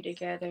jewelry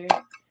together.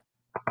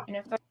 And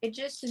if I could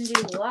just undo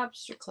the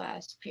lobster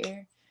clasp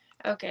here.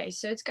 Okay,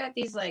 so it's got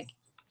these like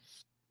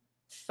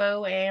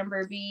faux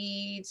amber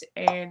beads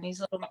and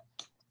these little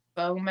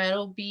faux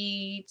metal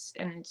beads,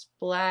 and it's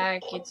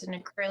black. It's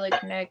an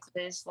acrylic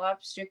necklace,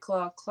 lobster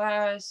claw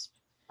clasp.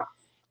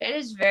 It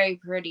is very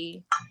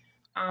pretty.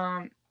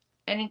 And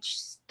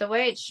it's the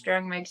way it's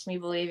strung makes me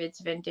believe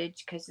it's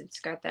vintage because it's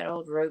got that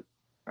old rope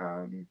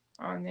on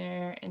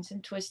there and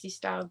some twisty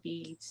style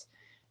beads.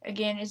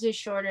 Again, it's a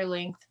shorter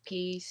length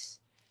piece.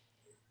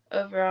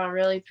 Overall,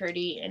 really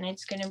pretty, and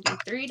it's going to be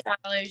 $3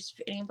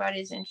 if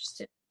anybody's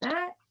interested in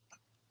that.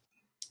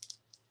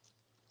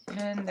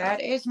 And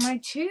that is my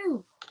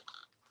 2.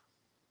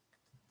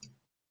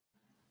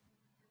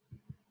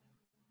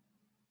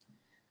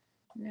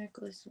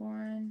 Necklace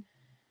 1.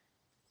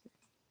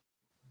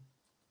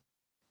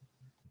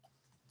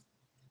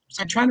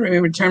 I try to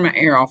remember to turn my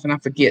air off, and I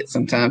forget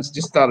sometimes.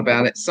 Just thought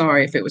about it.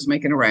 Sorry if it was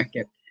making a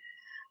racket.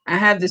 I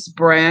have this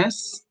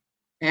brass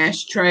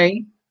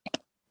ashtray.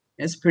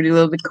 Has pretty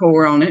little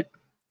decor on it.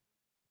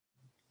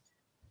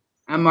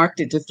 I marked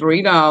it to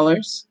 $3.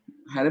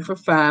 I had it for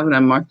 $5, and I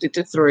marked it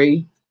to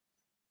 $3.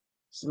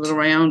 It's a little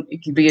round.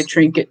 It could be a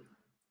trinket,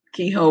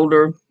 key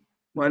holder,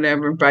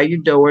 whatever, by your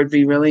door. It'd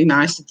be really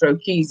nice to throw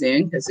keys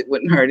in because it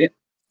wouldn't hurt it.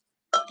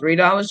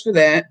 $3 for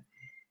that.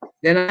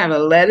 Then I have a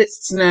Let It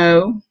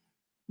Snow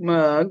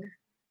mug.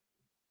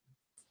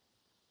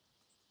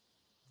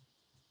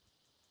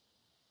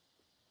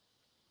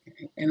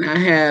 And I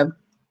have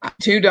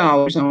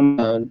 $2 on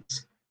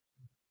mugs.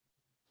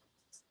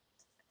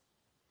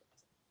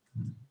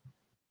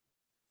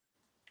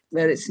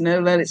 Let it snow,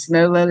 let it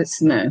snow, let it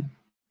snow.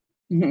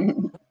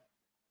 And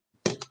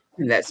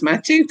that's my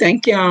 2.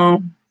 Thank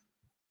y'all.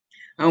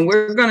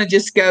 We're going to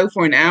just go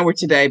for an hour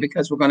today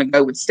because we're going to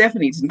go with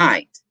Stephanie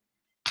tonight.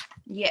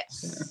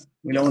 Yes. So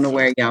we don't want to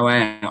wear y'all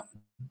out.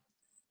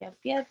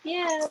 Yep.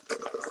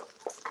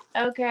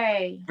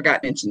 Okay. I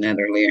forgot to mention that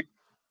earlier.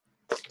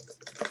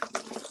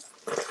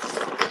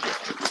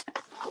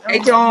 Hey,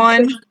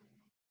 Dawn.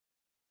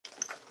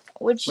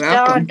 Which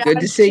welcome. Dawn? Good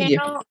to see you.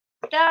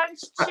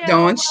 Dawn's channel.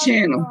 Dawn's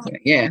channel.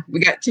 Yeah, we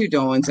got 2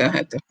 Dawns. I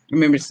have to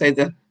remember to say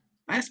the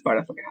last part.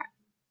 I forgot.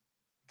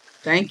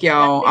 Thank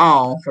y'all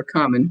all for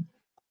coming.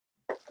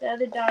 The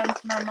other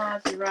Dawn's my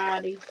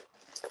Maserati.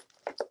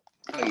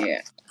 Oh,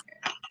 yeah.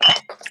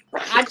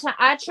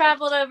 I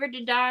traveled over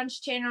to Dawn's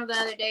channel the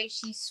other day.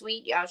 She's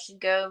sweet. Y'all should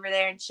go over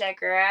there and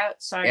check her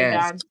out. Sorry,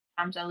 yes. Dawn.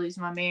 Sometimes I lose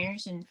my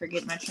manners and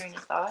forget my train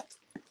of thought.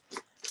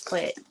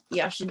 But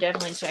y'all should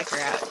definitely check her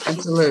out.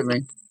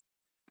 Absolutely.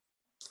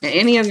 And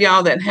any of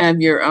y'all that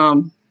have your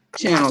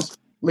channels,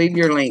 leave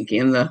your link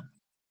in the.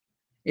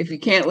 If you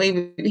can't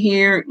leave it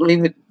here,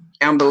 leave it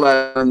down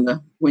below in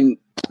the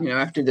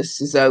after this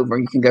is over.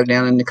 You can go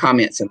down in the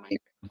comments and leave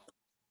it.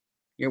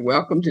 You're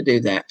welcome to do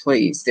that.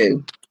 Please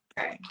do.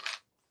 Okay.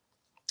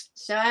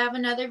 So I have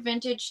another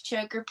vintage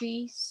choker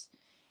piece.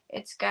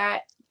 It's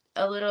got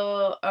a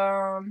little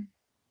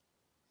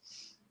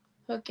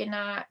hook and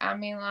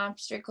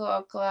lobster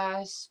claw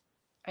clasp.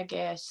 I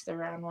guess the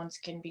round ones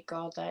can be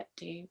called that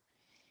too.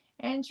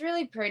 And it's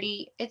really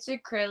pretty. It's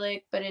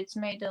acrylic, but it's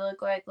made to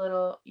look like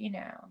little,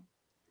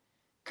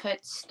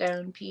 cut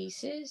stone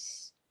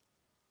pieces.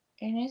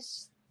 And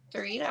it's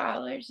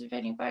 $3 if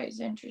anybody's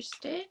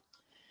interested.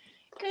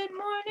 Good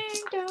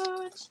morning,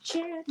 Dawn's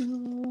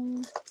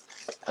channel.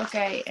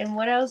 Okay, and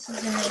what else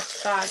is in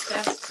this box? I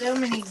have so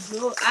many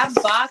jewels. I have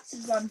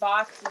boxes on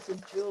boxes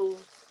of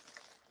jewels.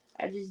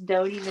 I just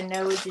don't even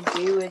know what to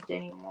do with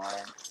anymore.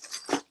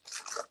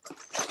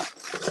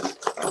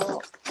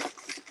 Oh.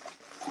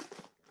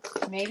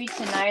 Maybe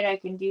tonight I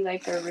can do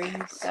like a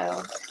ring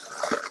sale.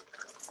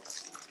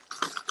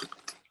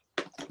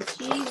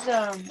 Jeez,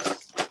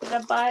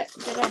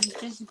 did I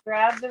just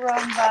grab the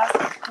wrong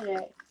box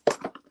today?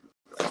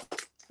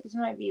 This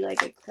might be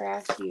like a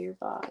craftier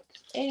box.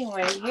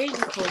 Anyway, here's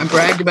the cool. I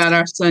bragged about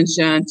our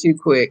sunshine too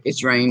quick.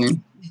 It's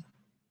raining.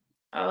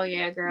 Oh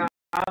yeah, girl.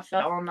 I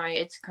felt all night.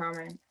 It's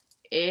coming.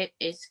 It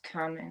is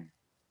coming.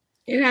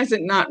 It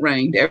hasn't not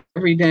rained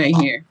every day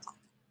here.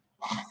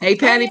 Hey,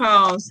 Patty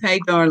Paws. Hey,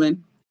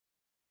 darling.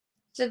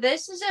 So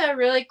this is a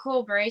really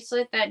cool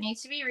bracelet that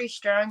needs to be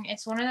restrung.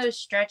 It's one of those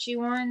stretchy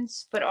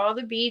ones, but all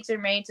the beads are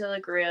made to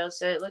look real.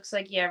 So it looks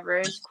like you have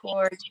rose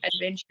quartz,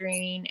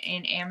 aventurine,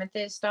 and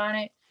amethyst on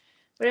it.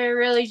 But they're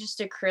really just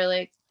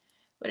acrylic.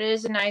 But it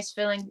is a nice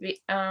feeling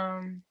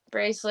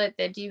bracelet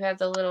that do have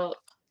the little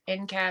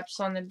end caps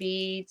on the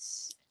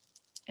beads.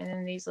 And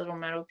then these little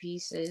metal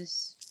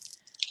pieces.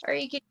 Or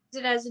you could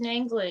use it as an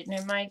anklet and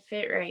it might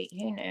fit right.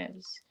 Who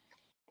knows?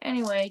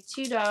 Anyway,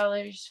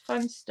 $2.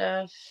 Fun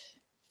stuff.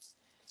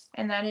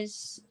 And that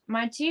is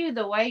my 2.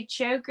 The white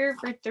choker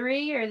for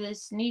 $3, or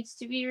this needs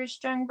to be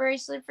restrung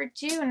bracelet for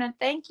 $2. And I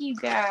thank you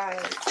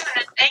guys.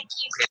 Thank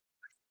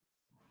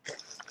you.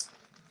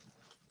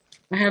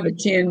 I have a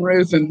tin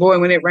roof, and boy,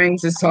 when it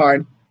rains, it's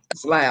hard.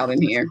 It's loud in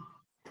here.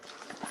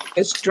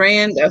 A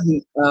strand of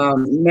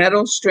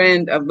metal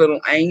strand of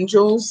little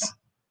angels,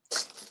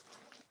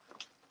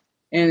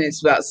 and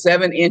it's about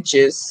 7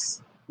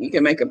 inches. You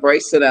can make a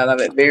bracelet out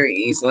of it very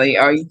easily,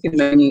 or you can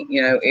make,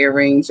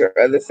 earrings or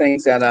other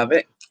things out of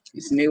it.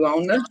 It's new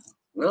on the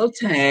little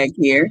tag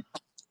here.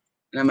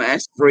 And I'm going to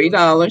ask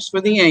 $3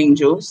 for the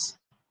angels.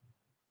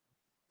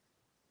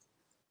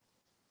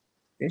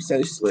 They're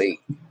so sweet.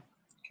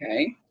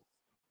 Okay.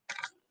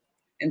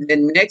 And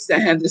then next I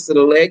have this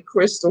little lead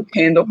crystal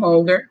candle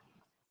holder.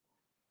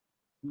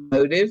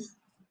 Motive.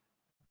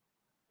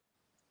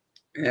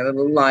 I have a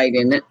little light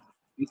in it.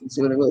 You can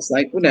see what it looks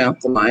like without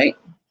the light.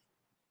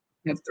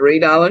 I have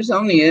 $3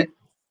 on it.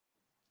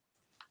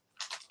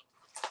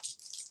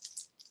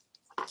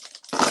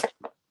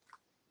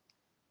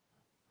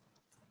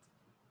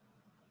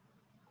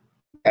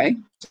 Okay.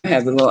 I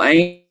have the little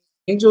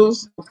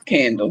angels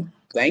candle.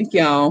 Thank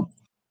y'all.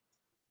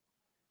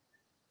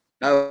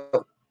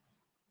 Oh,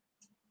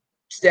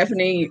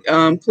 Stephanie,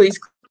 please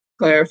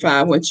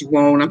clarify what you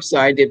want. I'm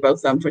sorry, I did both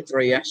of them for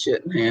 $3. I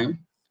shouldn't have.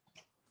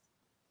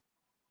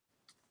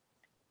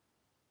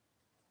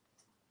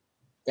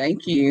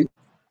 Thank you.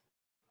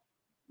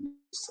 I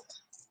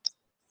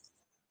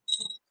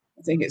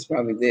think it's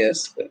probably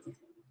this, but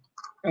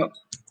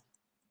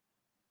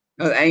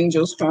oh,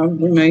 angels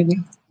probably, maybe.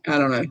 I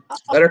don't know.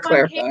 Let her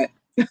clarify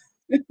it.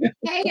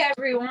 Hey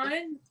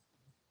everyone.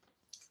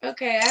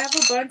 Okay, I have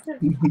a bunch of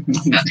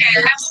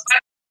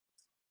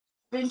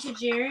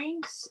vintage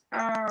earrings.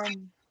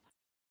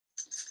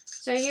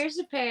 So here's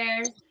a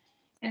pair,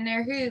 and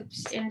they're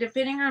hoops, and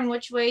depending on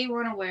which way you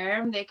want to wear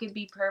them, they could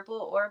be purple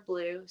or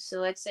blue. So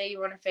let's say you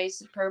want to face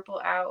the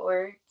purple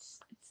outwards.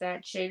 It's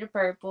that shade of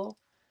purple,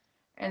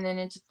 and then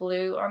it's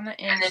blue on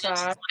the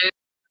inside.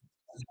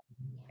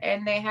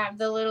 And they have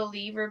the little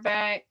lever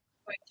back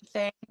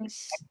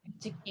things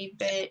to keep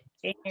it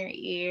in your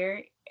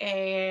ear,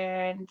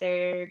 and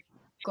they're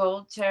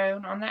gold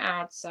tone on the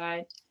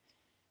outside.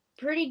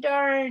 Pretty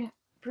darn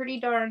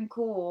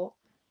cool.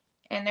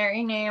 And they're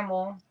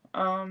enamel,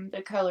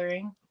 the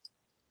coloring.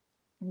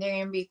 They're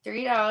gonna be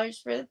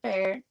 $3 for the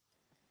pair.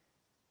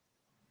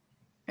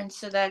 And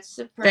so that's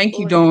the purple. Thank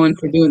you, Dawn,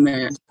 for doing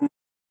that.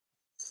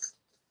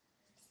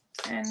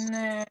 And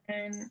then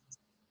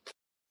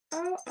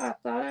oh, I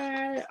thought I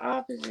had an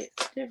opposite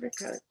different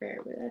color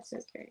pair, but that's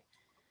okay.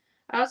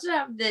 I also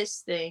have this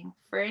thing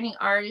for any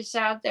artists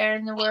out there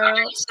in the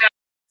world.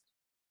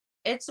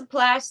 It's a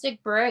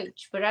plastic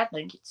brooch, but I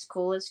think it's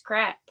cool as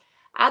crap.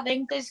 I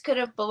think this could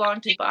have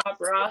belonged to Bob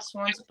Ross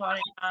once upon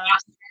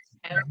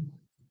a time.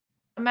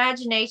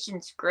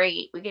 Imagination's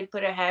great. We could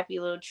put a happy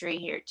little tree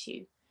here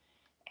too.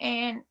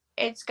 And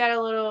it's got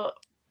a little,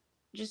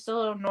 just a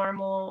little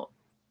normal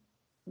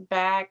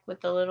back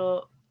with a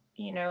little,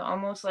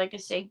 almost like a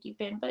safety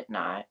pin, but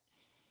not.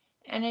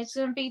 And it's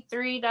going to be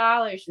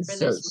 $3 for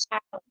this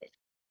palette.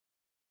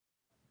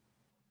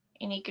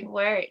 And you can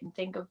wear it and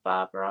think of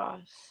Bob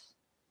Ross.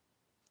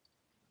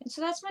 And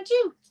so that's my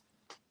two.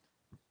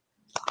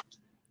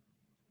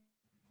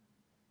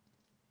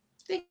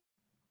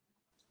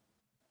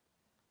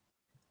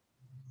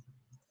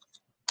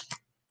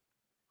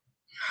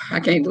 I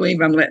can't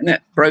believe I'm letting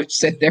that brooch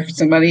sit there for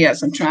somebody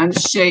else. I'm trying to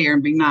share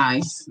and be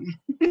nice.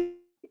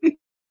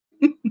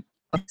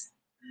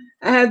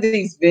 I have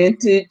these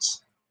vintage.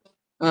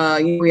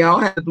 We all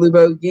had the blue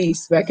bow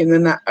geese back in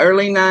the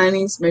early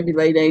 90s, maybe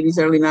late 80s,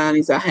 early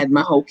 90s. I had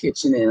my whole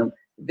kitchen in them.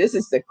 This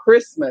is the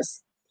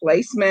Christmas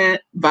placemat,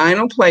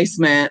 vinyl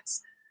placemats.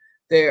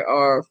 There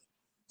are,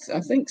 I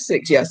think,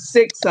 6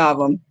 of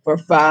them for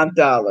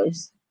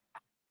 $5.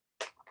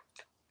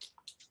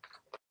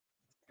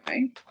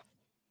 Okay.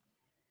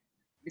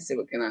 Let me see,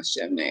 what can I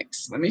show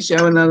next? Let me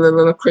show another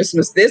little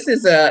Christmas. This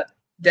is a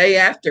day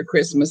after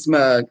Christmas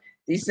mug.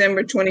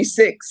 December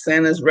 26th,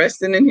 Santa's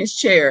resting in his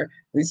chair,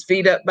 with his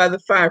feet up by the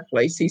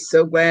fireplace. He's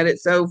so glad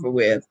it's over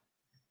with.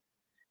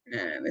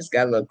 And it's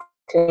got a little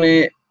coin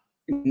in it.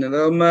 And the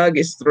little mug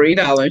is $3.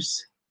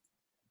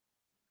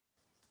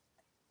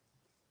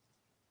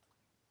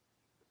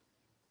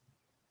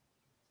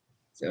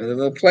 So the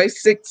little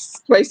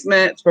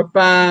placemats for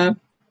 $5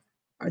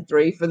 or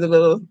 $3 for the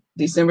little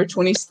December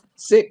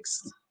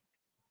 26th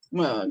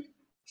mug.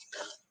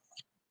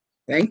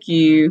 Thank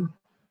you.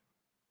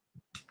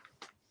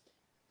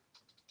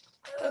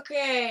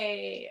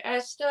 Okay, I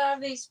still have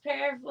these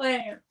pair of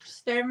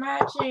lamps. They're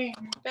matching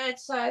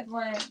bedside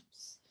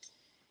lamps.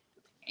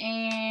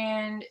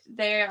 And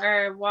they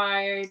are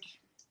wired.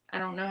 I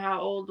don't know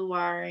how old the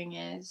wiring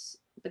is,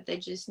 but they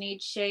just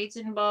need shades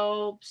and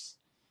bulbs.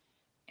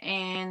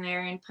 And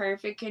they're in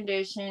perfect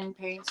condition.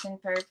 Paint's in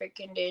perfect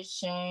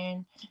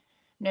condition.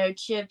 No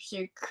chips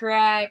or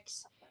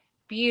cracks.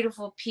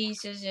 Beautiful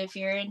pieces if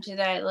you're into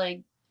that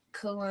like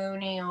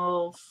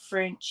colonial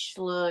French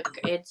look.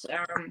 It's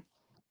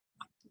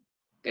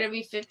gonna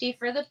be $50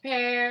 for the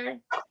pair.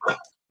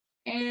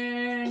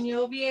 And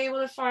you'll be able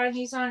to find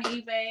these on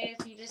eBay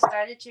if you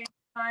decide to change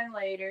your mind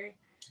later.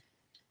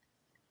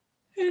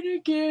 And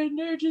again,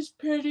 they're just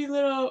pretty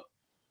little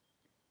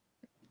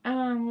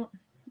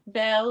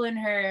Belle and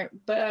her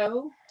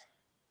bow.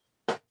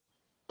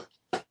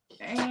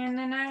 And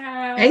then I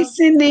have, hey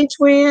Cindy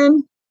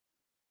twin.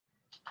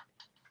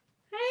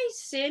 Hey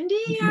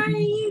Cindy, how are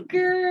you,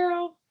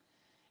 girl?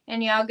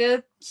 And y'all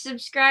go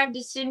subscribe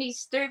to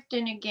Cindy's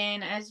Thrifting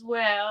again, as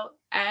well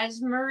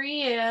as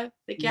Maria,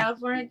 the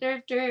California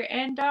Thrifter,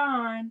 and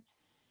Dawn.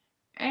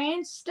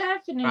 And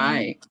Stephanie.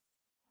 Right.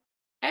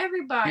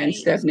 Everybody. And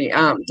Stephanie,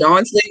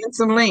 Dawn's leaving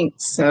some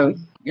links, so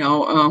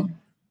y'all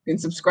can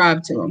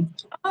subscribe to them.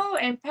 Oh,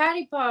 and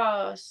Patty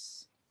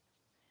Paws.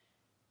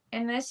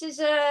 And this is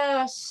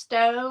a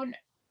stone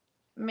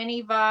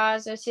mini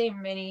vase. I say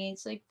mini,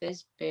 it's like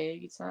this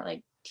big. It's not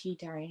like tea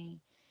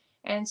tiny.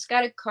 And it's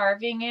got a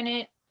carving in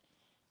it.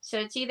 So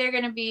it's either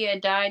going to be a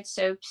dyed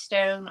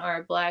soapstone or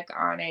a black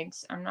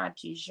onyx. I'm not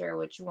too sure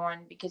which one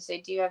because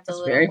they do have the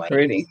little very white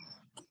pretty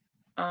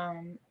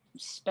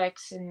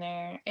specks in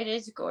there. It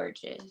is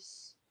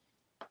gorgeous.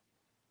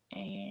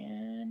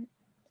 And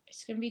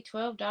it's going to be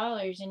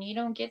 $12, and you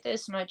don't get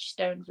this much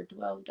stone for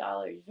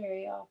 $12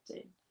 very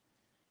often.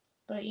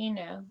 But you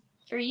know,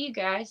 for you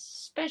guys,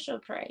 special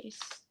price.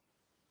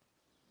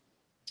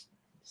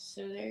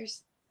 So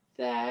there's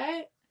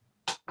that.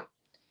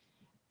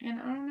 And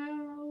I don't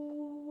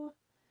know.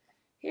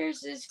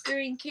 Here's this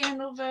green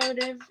candle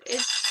votive.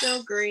 It's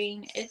still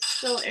green. It's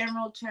still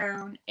emerald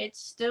tone. It's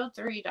still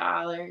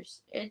 $3.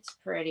 It's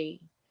pretty.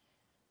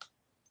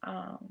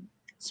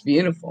 It's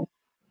beautiful.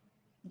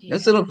 Yeah.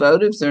 Those little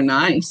votives are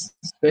nice,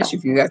 especially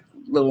if you got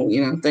little,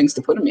 things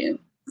to put them in.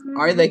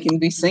 Or they can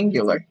be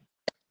singular.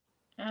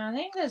 I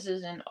think this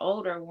is an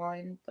older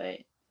one, but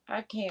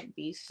I can't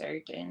be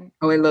certain.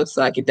 Oh, it looks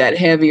like it. That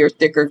heavier,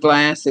 thicker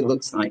glass, it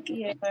looks like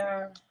it.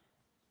 Yeah.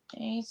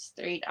 It's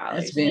 $3.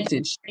 That's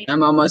vintage.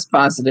 I'm almost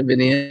positive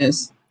it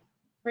is.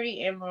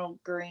 Pretty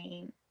emerald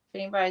green. If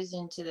anybody's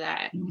into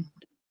that.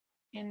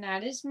 And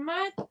that is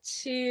my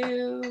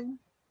 2.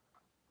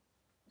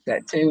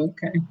 That too,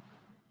 okay.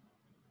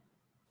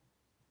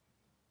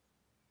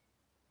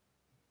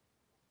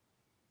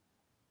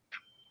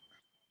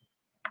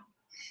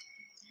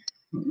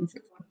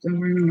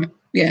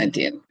 Yeah, it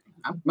did.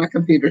 My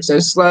computer's so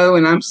slow,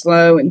 and I'm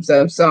slow, and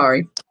so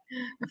sorry.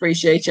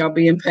 Appreciate y'all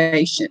being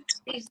patient.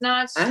 He's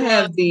not slow. I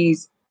have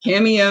these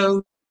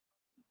Cameo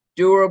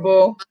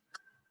durable.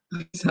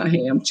 I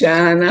am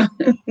China.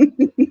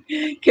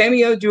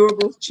 Cameo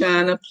durable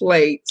China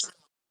plates.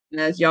 And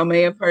as y'all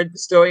may have heard the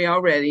story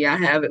already, I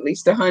have at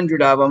least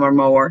 100 of them or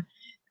more.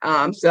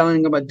 I'm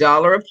selling them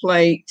 $1 a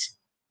plate.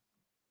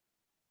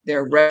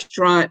 They're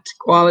restaurant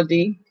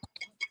quality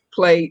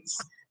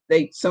plates.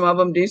 Some of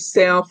them do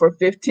sell for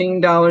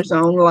 $15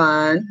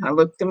 online. I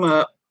looked them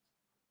up.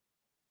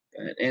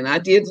 And I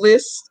did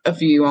list a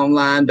few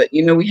online, but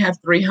we have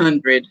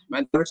 300.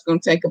 My daughter's going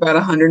to take about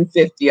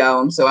 150 of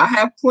them. So I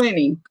have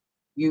plenty.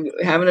 You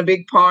having a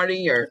big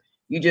party, or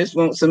you just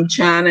want some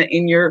china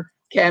in your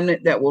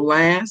cabinet that will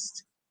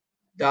last,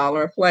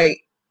 $1 a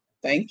plate.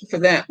 Thank you for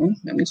that one.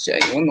 Let me show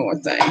you one more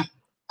thing.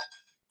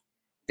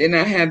 Then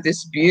I have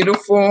this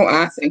beautiful,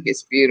 I think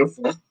it's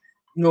beautiful,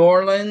 New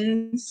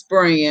Orleans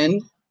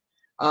brand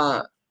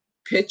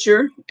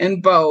pitcher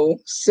and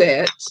bowl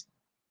set.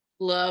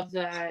 Love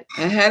that.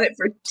 I had it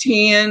for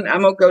 10.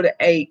 I'm going to go to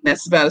 8.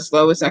 That's about as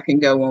low as I can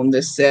go on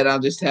this set. I'll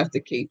just have to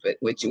keep it,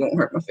 which won't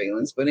hurt my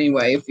feelings. But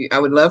anyway, I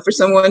would love for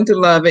someone to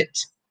love it.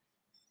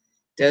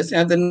 It does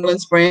have the New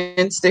Orleans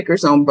brand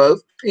stickers on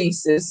both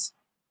pieces.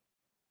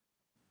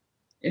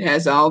 It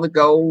has all the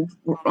gold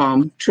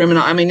trimming.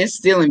 I mean, it's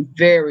still in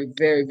very,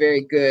 very,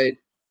 very good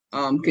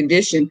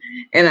condition.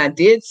 And I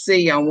did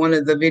see on one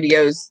of the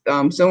videos,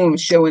 someone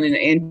was showing in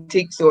an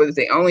antique store that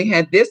they only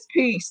had this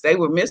piece. They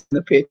were missing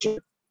the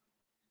picture.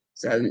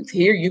 So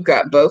here you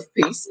got both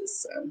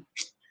pieces. So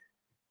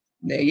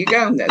there you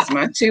go. That's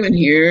my 2. And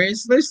here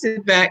is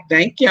Lucid back.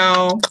 Thank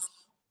y'all.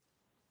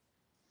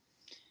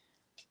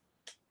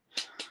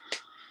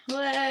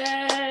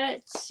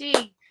 Let's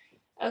see.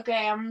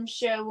 Okay, I'm going to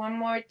show one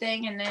more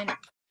thing, and then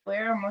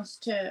we're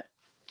almost to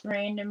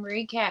random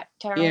recap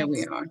time. Yeah,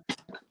 we are.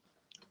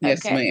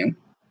 Yes, ma'am.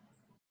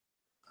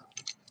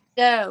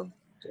 So,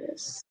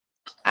 yes.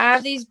 I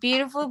have these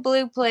beautiful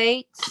blue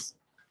plates,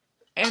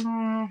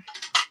 and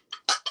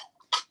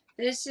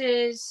this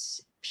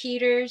is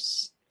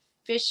Peter's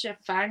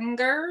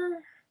Fischafanger,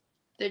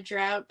 the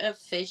Drought of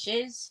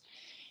Fishes.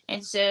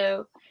 And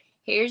so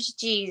here's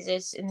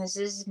Jesus, and this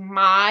is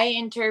my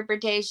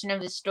interpretation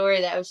of the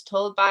story that was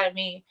told by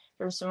me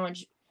from someone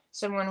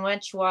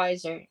much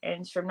wiser,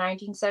 and it's from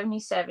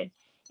 1977.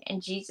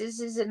 And Jesus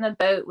is in the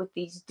boat with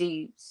these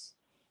dudes,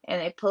 and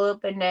they pull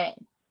up a net,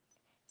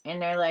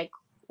 and they're like,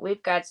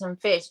 "We've got some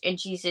fish," and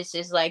Jesus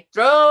is like,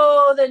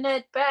 "Throw the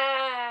net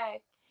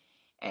back."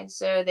 And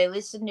so they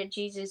listen to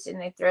Jesus, and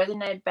they throw the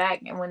net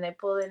back, and when they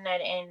pull the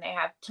net in, they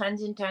have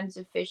tons and tons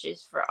of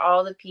fishes for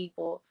all the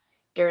people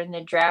during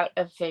the drought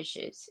of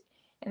fishes.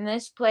 And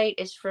this plate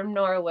is from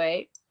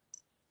Norway,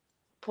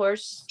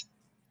 Porsgrunn,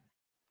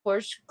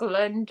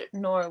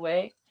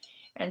 Norway.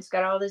 And it's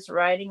got all this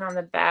writing on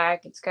the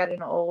back. It's got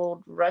an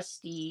old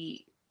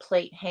rusty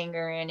plate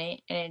hanger in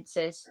it, and it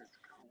says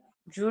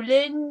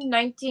July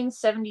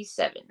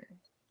 1977.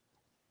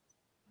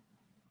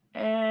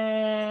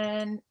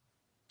 And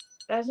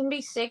that's gonna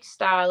be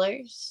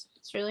 $6.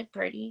 It's really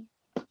pretty.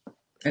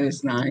 That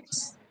is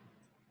nice.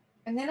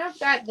 And then I've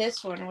got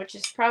this one, which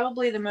is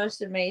probably the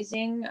most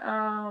amazing.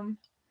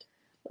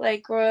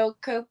 Like Royal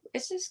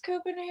Is this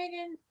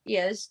Copenhagen?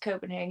 Yeah, this is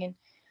Copenhagen.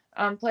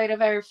 plate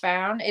I've ever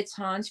found. It's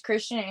Hans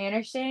Christian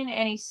Andersen,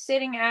 and he's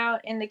sitting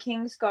out in the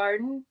King's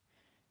Garden.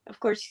 Of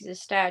course, he's a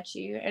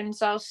statue, and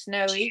it's all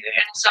snowy.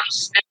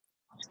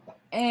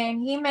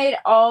 And he made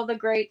all the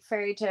great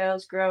fairy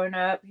tales growing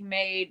up. He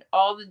made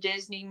all the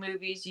Disney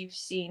movies you've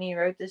seen. He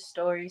wrote the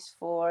stories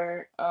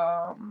for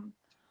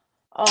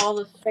all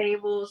the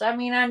fables. I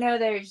mean, I know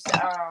there's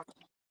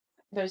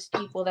those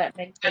people that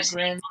make the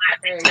Grimm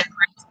fairy.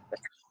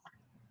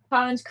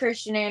 Hans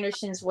Christian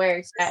Andersen's where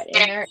it's at,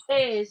 and there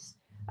is,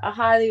 I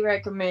highly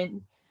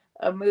recommend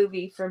a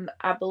movie from,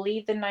 I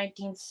believe, the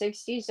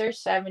 1960s or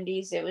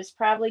 70s. It was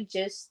probably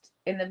just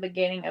in the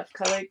beginning of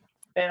colored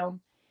film,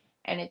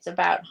 and it's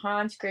about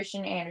Hans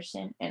Christian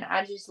Andersen, and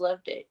I just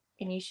loved it,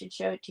 and you should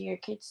show it to your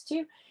kids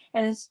too.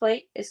 And this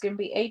plate is going to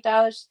be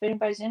 $8 if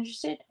anybody's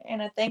interested,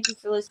 and I thank you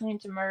for listening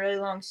to my really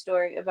long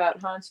story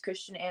about Hans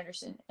Christian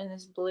Andersen and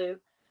this blue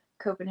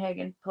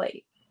Copenhagen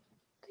plate.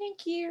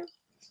 Thank you.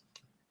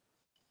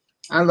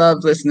 I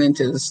love listening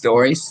to the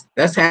stories.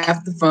 That's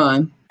half the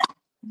fun.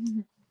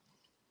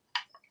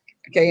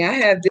 Okay, I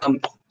have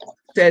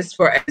says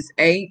for as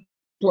 8+,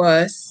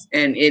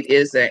 and it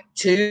is at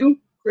 2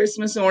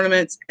 Christmas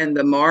ornaments and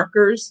the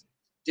markers.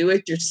 Do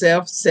it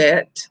yourself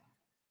set.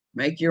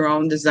 Make your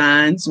own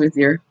designs with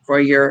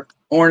for your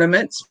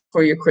ornaments,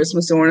 for your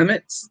Christmas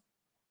ornaments.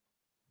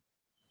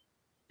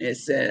 It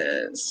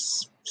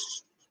says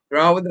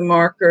draw with the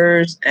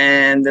markers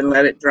and then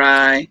let it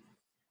dry.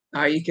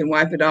 You can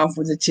wipe it off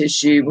with a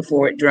tissue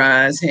before it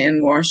dries.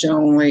 Hand wash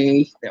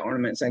only, the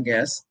ornaments, I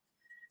guess.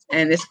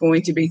 And it's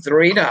going to be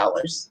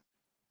 $3.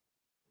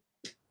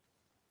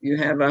 You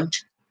have a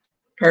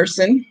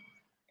person,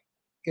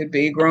 could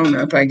be a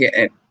grown-up, I get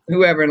it.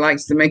 Whoever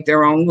likes to make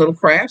their own little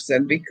crafts,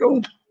 that'd be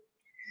cool.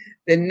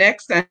 Then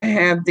next I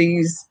have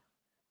these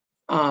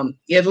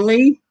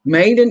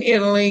made in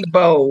Italy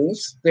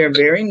bowls. They're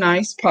very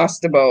nice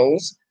pasta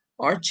bowls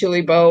or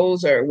chili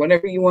bowls or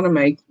whatever you want to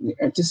make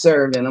to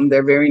serve in them.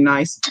 They're very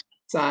nice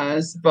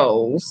size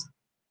bowls.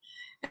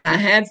 I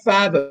had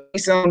 5 of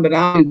these on, but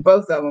I'll do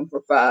both of them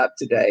for $5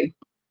 today.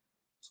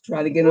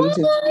 Try to get them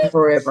to the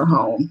forever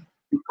home.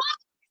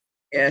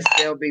 Yes,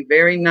 they'll be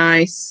very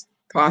nice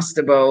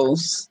pasta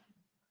bowls.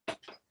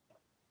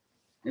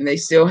 And they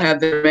still have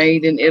their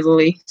made in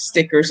Italy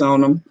stickers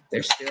on them.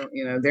 They're still,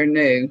 they're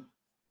new.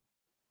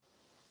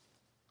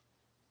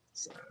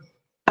 So,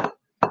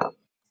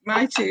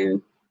 my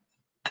 2.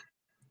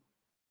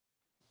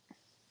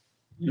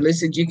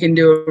 Lucid, you can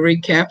do a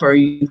recap or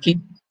you can keep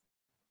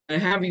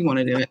however you want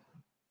to do it.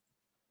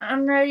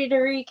 I'm ready to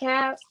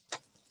recap.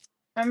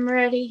 I'm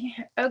ready.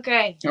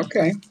 Okay.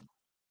 Okay.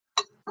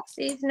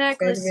 These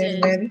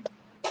necklaces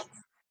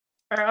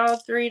are all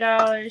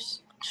 $3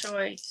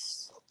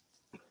 choice.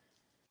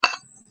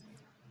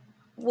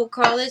 We'll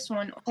call this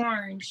one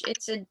orange.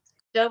 It's a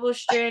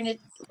double-stranded,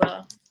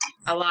 well,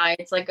 I lied.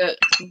 It's like a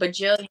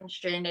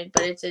bajillion-stranded,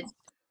 but it's a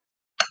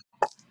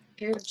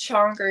pair of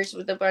chonkers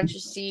with a bunch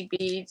of seed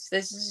beads.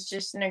 This is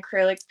just an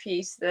acrylic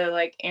piece, the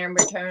like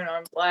amber tone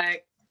on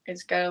black.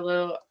 It's got a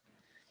little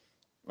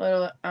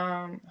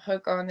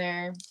hook on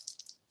there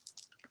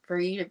for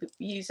you to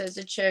use as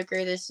a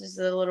choker. This is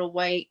the little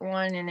white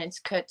one, and it's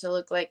cut to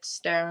look like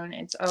stone.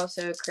 It's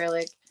also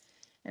acrylic,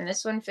 and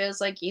this one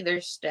feels like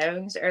either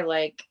stones or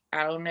like,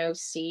 I don't know,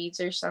 seeds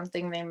or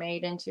something they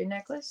made into a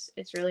necklace.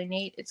 It's really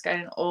neat. It's got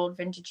an old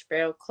vintage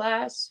barrel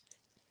clasp.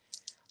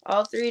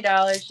 All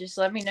 $3. Just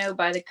let me know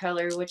by the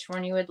color which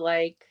one you would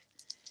like.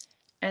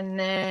 And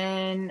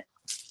then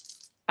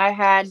I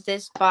had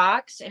this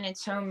box, and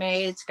it's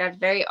homemade. It's got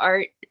very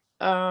art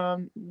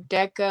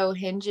deco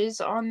hinges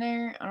on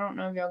there. I don't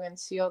know if y'all can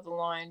see all the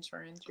lines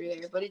running through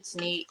there, but it's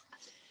neat.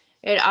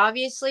 It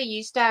obviously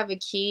used to have a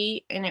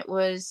key, and it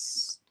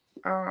was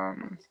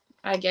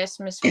I guess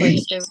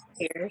misplaced over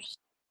here.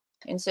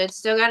 And so it's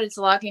still got its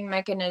locking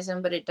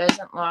mechanism, but it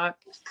doesn't lock.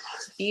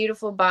 It's a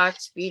beautiful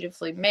box,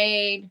 beautifully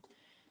made.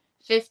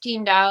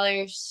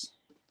 $15.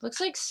 Looks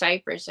like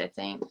cypress, I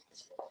think.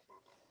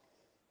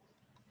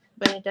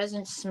 But it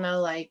doesn't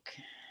smell like,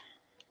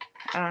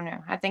 I don't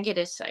know. I think it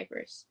is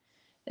cypress.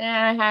 Then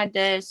I had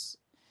this,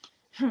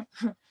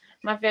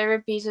 my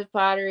favorite piece of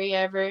pottery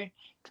ever,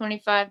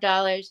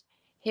 $25,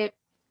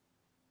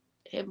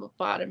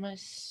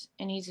 hippopotamus,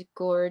 and he's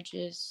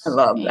gorgeous. I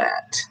love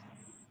that.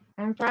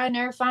 I'll probably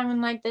never find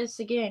one like this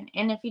again.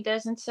 And if he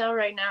doesn't sell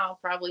right now, I'll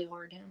probably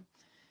hoard him.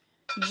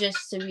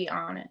 Just to be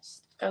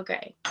honest.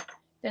 Okay.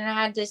 Then I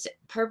had this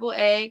purple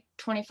egg,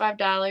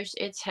 $25.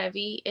 It's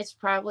heavy. It's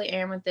probably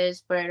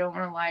amethyst, but I don't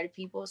want to lie to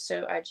people,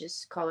 so I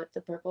just call it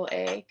the purple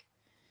egg.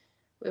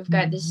 We've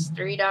got this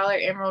 $3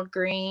 emerald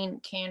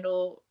green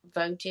candle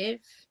votive,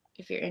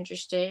 if you're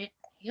interested.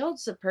 He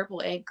holds the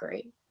purple egg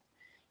great.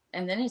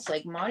 And then it's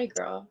like Mardi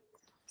Gras.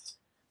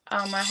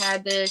 I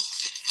had this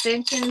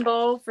Fenton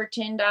bowl for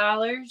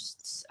 $10.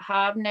 It's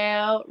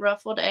hobnail,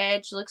 ruffled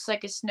edge, looks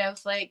like a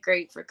snowflake.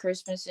 Great for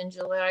Christmas in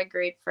July.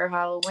 Great for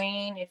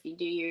Halloween if you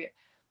do your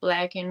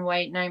black and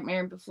white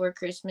Nightmare Before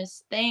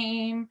Christmas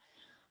theme.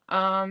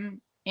 And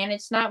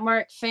it's not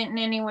marked Fenton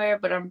anywhere,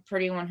 but I'm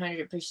pretty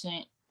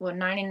 100% well,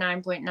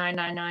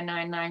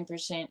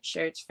 99.99999%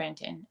 sure it's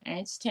Fenton, and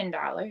it's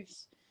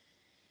 $10.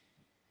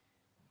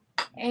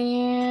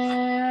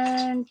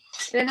 And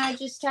then I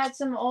just had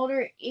some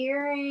older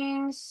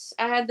earrings.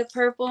 I had the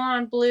purple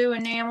on blue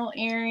enamel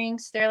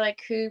earrings. They're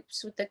like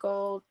hoops with the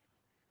gold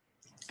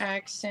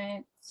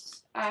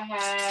accents. I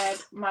had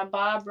my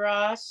Bob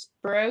Ross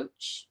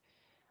brooch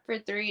for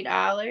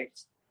 $3.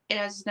 It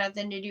has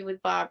nothing to do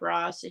with Bob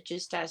Ross. It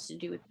just has to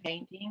do with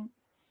painting.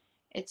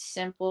 It's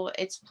simple.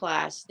 It's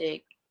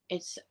plastic.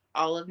 It's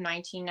all of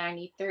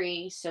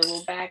 1993. So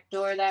we'll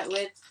backdoor that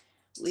with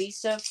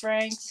Lisa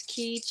Frank's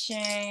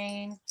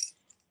keychain.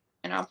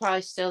 And I'll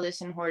probably steal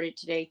this and hoard it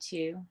today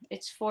too.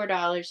 It's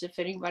 $4 if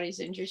anybody's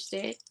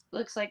interested.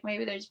 Looks like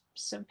maybe there's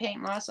some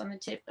paint loss on the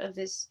tip of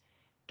this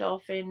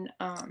dolphin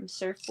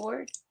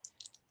surfboard.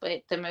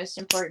 But the most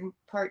important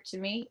part to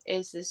me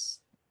is this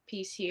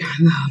piece here. I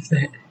love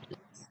it.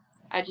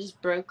 I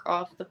just broke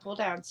off the pull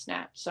down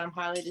snap, so I'm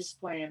highly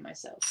disappointed in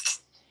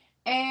myself.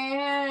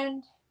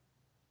 And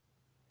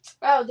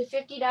oh, the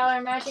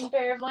 $50 matching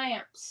pair of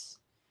lamps.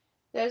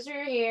 Those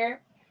are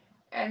here.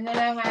 And then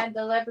I had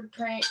the leopard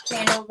print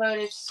candle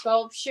votive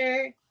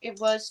sculpture. It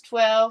was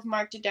 12,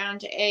 marked it down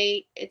to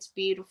 8. It's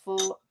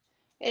beautiful.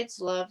 It's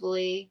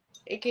lovely.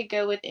 It could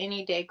go with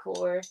any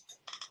decor.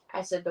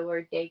 I said the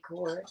word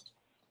decor.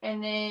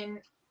 And then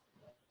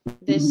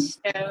this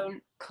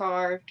stone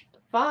carved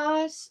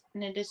vase,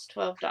 and it is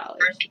 $12.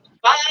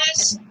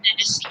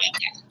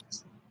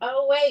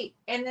 Oh wait,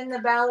 and then the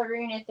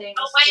ballerina thing is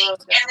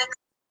 $12.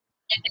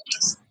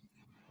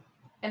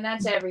 And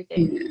that's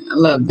everything. Yeah, I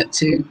love that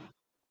too.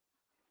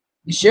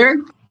 You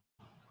sure?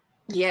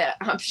 Yeah,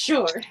 I'm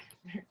sure.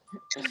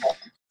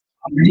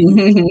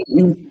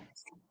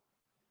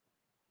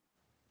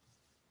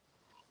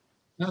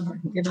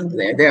 Get over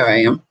there. There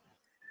I am.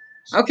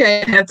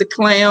 Okay, I have the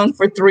clown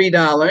for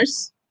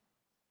 $3.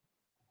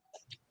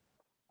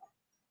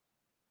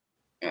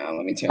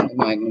 Let me turn the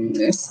mic on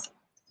this.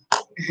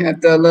 I have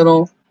the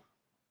little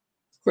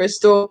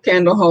crystal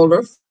candle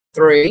holder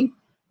for $3.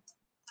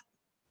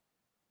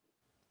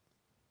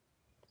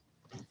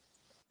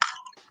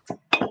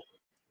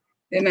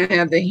 Then I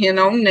have the hen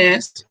on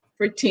nest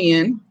for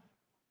 $10.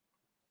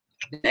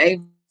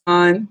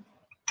 Avon,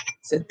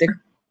 it's a thick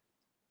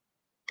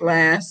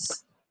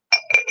glass.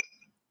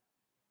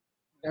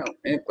 I'm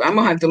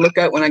gonna have to look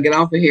up when I get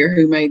off of here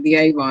who made the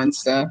Avon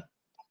stuff.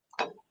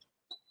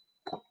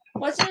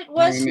 Was it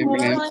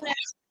Westmoreland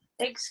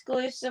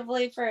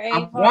exclusively for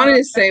Avon? I wanted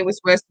to say it was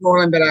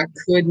Westmoreland, but I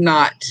could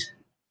not.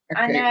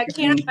 I know, I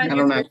can't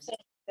 100%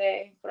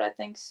 say, but I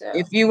think so.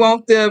 If you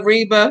want the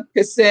Reba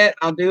cassette,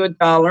 I'll do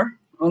 $1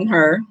 on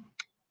her.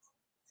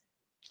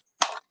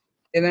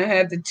 Then I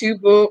had the 2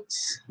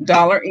 books,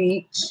 $1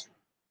 each.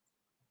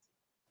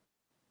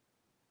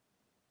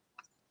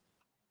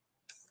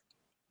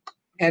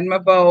 Had my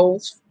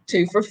bowls,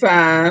 2 for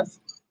 $5.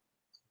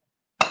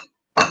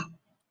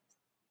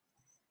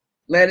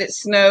 Let It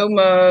Snow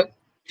mug,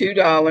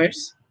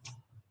 $2.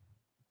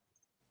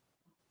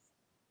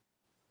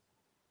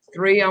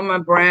 3 on my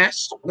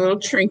brass little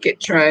trinket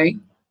tray.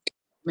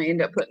 May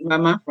end up putting by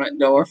my front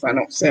door if I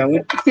don't sell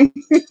it.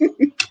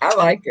 I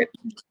like it.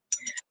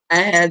 I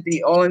had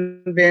the oil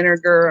and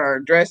vinegar or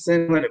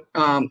dressing with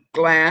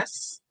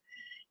glass.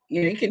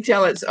 You can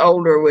tell it's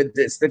older with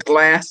the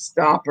glass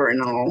stopper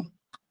and all.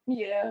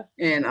 Yeah.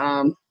 And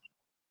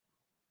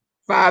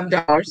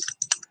 $5.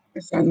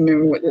 If I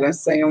remember, what did I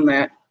say on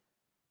that?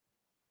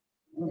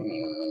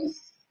 The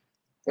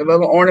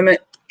little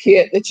ornament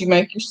kit that you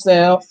make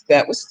yourself.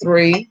 That was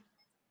 $3.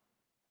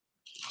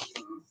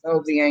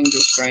 Sold the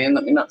angel strand.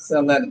 Let me not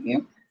sell that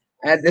again.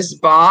 I had this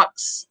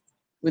box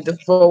with the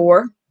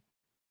 4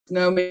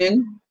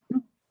 snowmen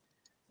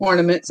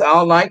ornaments,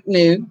 all like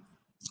new.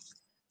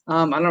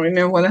 I don't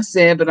remember what I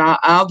said, but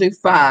I'll do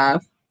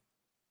 5.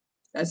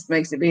 That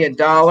makes it be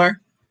 $1.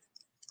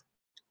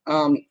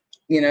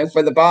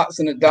 For the box,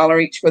 and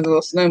 $1 each for the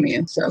little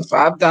snowman. So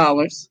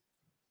 $5.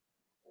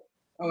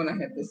 Oh, and I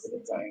had this little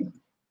thing.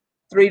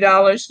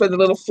 $3 for the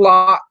little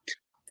flocked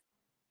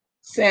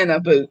Santa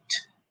boot.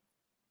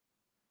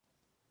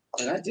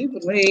 And I do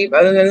believe,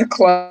 other than the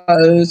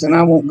clothes, and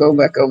I won't go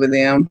back over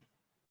them,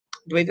 I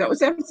believe that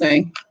was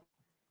everything.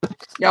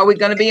 Y'all, we're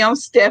going to be on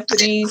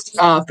Stephanie's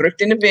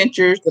Thrifting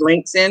Adventures. The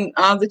link's in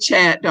the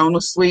chat. Dawn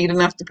was sweet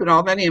enough to put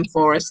all that in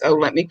for us.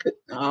 Let me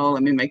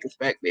make this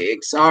back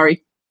big.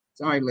 Sorry,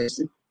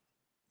 listen.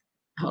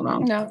 Hold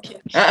on. No.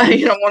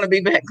 You don't want to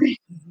be back big.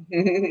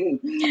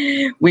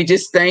 We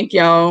just thank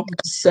y'all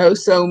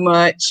so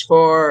much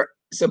for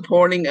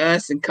supporting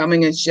us and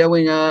coming and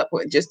showing up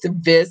just to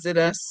visit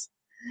us.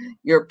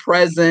 Your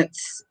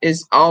presence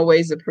is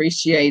always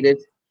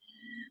appreciated.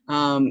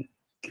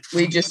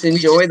 We just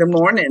enjoy the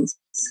mornings.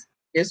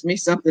 Gives me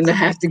something to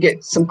have to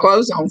get some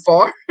clothes on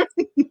for.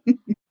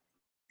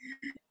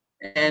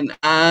 And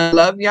I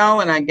love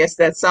y'all, and I guess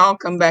that's all.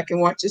 Come back and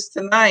watch us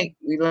tonight.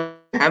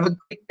 Have a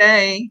great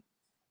day.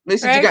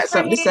 Lucid, you got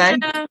something to say?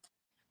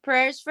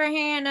 Prayers for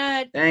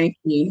Hannah. Thank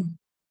you.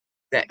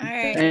 All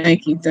right.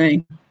 Thank you.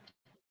 Bye.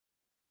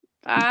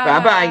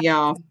 Bye-bye,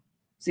 y'all.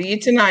 See you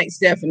tonight,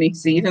 Stephanie.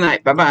 See you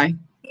tonight. Bye-bye.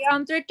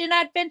 On Thrifting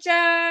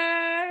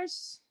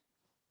Adventures.